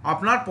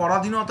আপনার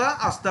পরাধীনতা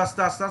আস্তে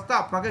আস্তে আস্তে আস্তে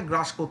আপনাকে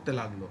গ্রাস করতে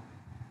লাগলো।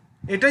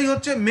 এটাই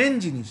হচ্ছে মেন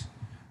জিনিস।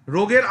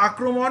 রোগের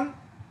আক্রমণ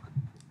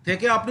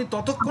থেকে আপনি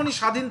ততক্ষণই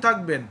স্বাধীন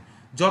থাকবেন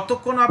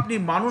যতক্ষণ আপনি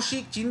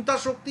মানসিক চিন্তা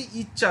শক্তি,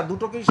 ইচ্ছা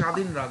দুটোকেই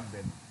স্বাধীন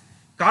রাখবেন।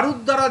 কারুর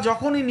দ্বারা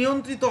যখনই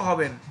নিয়ন্ত্রিত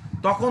হবেন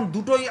তখন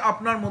দুটোই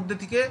আপনার মধ্যে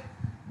থেকে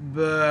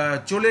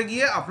চলে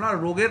গিয়ে আপনার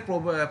রোগের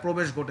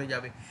প্রবেশ ঘটে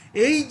যাবে।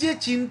 এই যে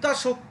চিন্তা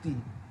শক্তি,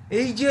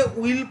 এই যে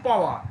উইল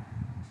পাওয়ার,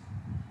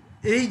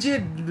 এই যে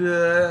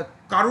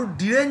কারুর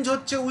ডিরেঞ্জ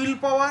হচ্ছে উইল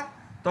পাওয়ার,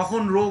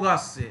 তখন রোগ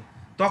আসছে,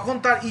 তখন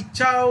তার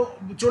ইচ্ছাও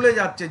চলে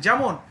যাচ্ছে।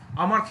 যেমন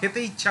আমার খেতে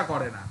ইচ্ছা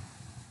করে না,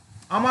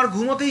 আমার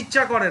ঘুমোতে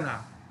ইচ্ছা করে না,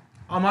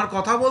 আমার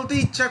কথা বলতে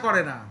ইচ্ছা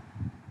করে না,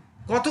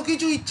 কত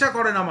কিছু ইচ্ছা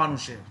করে না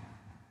মানুষের।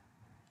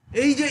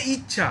 এই যে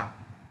ইচ্ছা,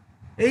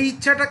 এই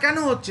ইচ্ছাটা কেন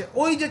হচ্ছে?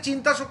 ওই যে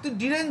চিন্তা শক্তির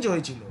ডিরেঞ্জ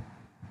হয়েছিল।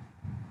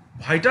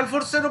 ভাইটাল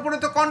ফোর্সের ওপরে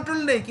তো কন্ট্রোল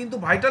নেই, কিন্তু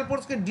ভাইটাল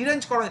ফোর্সকে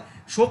ডিরেঞ্জ করা,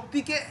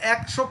 শক্তিকে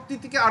এক শক্তি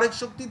থেকে আরেক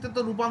শক্তিতে তো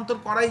রূপান্তর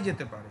করাই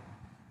যেতে পারে,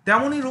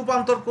 তেমনই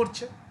রূপান্তর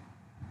করছে।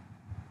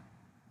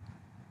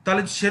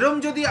 তাহলে সেরম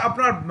যদি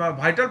আপনার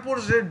ভাইটাল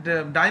ফোর্সের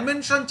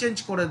ডাইমেনশন চেঞ্জ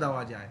করে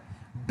দেওয়া যায়,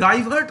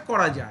 ডাইভার্ট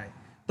করা যায়,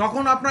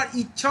 তখন আপনার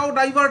ইচ্ছাও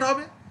ডাইভার্ট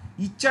হবে।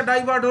 ইচ্ছা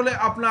ডাইভার্ট হলে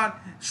আপনার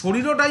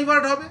শরীরও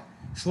ডাইভার্ট হবে,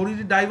 শরীর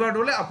ডাইভার্ট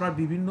হলে আপনার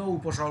বিভিন্ন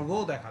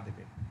উপসর্গও দেখা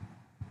দেবে।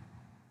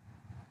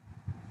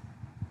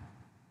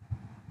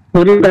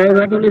 শরীর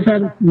ডাইভার্ট হলে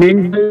স্যার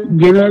মেন্টাল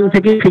জেনারেল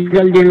থেকে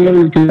ফিজিক্যাল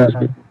জেনারেল চলে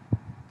আসবে,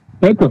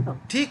 তাই তো?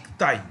 ঠিক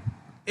তাই।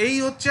 এই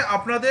হচ্ছে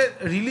আপনাদের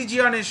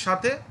রিলিজিয়ানের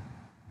সাথে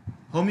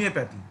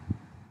হোমিওপ্যাথি।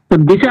 তো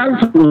বিশাল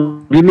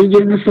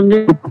রিলিজিয়ানের সঙ্গে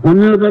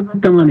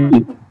হোমিওপ্যাথিটা মানে কি?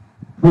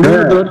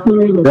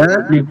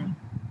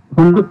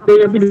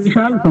 হোমিওপ্যাথি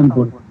বিশাল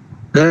সম্পর্ক।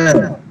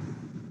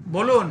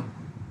 বলুন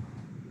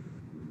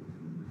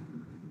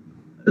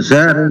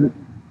স্যার।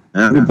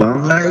 আমি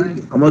বাংলায়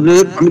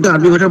আমি তো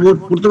আরবি ভাষা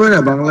পড়তে পারি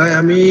না, বাংলায়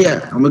আমি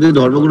আমাদের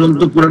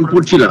ধর্মগ্রন্থ পুরাণ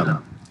পড়ছিলাম।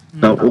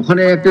 তা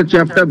ওখানে একটা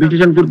চ্যাপ্টার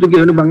বিশ্লেষণ করতে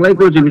গিয়ে উনি বাংলায়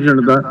করেছে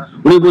বিশ্লেষণটা।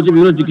 উনি বলছে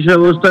বিভিন্ন চিকিৎসা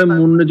ব্যবস্থায়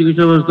মূন্য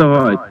চিকিৎসা ব্যবস্থা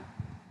হয়,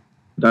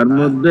 তার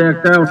মধ্যে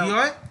একটা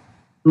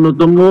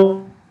অন্যতম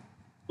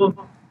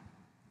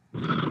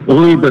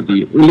হোমিওপ্যাথি।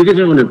 উনি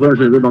লিখেছে মানে কোরআন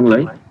শরীফে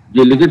বাংলায়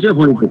যে লিখেছে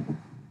হোমিওপ্যাথি।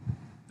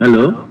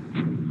 Hello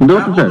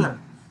sir?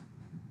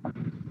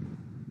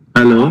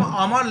 হ্যালো,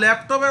 আমার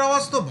ল্যাপটপের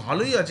আওয়াজ তো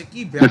ভালোই আছে, কি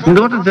শুনতে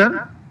পাচ্ছেন স্যার?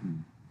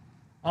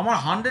 আমার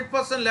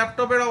 100%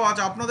 ল্যাপটপের আওয়াজ,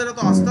 আপনাদের এত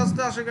আস্তে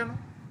আস্তে আসে কেন?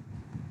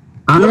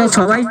 আমরা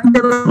সবাই শুনতে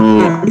পাচ্ছি,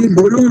 আপনি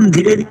বলুন,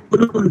 ধীরে ধীরে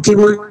বলুন, কি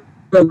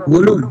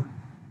বলুন।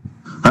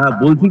 হ্যাঁ,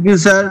 বলছি কি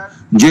স্যার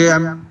যে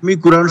আমি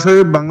কোরআন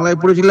শরীফ বাংলায়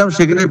পড়েছিলাম,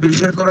 সেখানে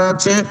বিশ্লেষণ করা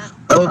আছে।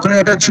 ওখানে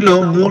একটা ছিল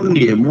মন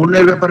নিয়ে,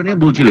 মনের ব্যাপারে নিয়ে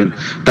বলছিলেন।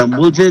 তা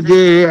বলছে যে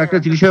একটা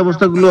চিকিৎসা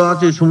ব্যবস্থা গুলো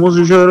আছে, সমস্ত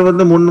বিষয়ের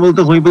মধ্যে মন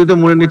বলতে হোমিওপ্যাথিতে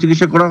মনের নিয়ে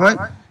চিকিৎসা করা হয়,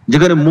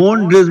 যেখানে মন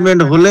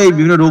ডিসমেন্ট হলেই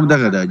বিভিন্ন রোগ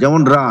দেখা দেয়।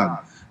 যেমন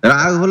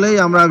রাগ হলেই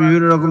আমরা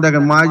বিভিন্ন রকম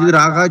দেখেন, মা যদি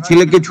রাগ হয়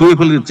ছেলেকে ছুঁড়ে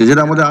ফেলে দিচ্ছে,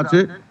 যেটা আমাদের আছে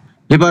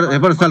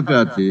হেপার সালফে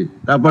আছে,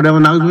 তারপরে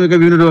আমার নাক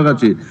বিভিন্ন রোগ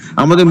আছে।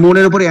 আমাদের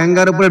মনের উপরে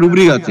অ্যাঙ্গার উপরে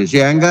রুব্রিক আছে,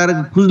 সেই অ্যাঙ্গার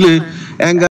খুঁজলে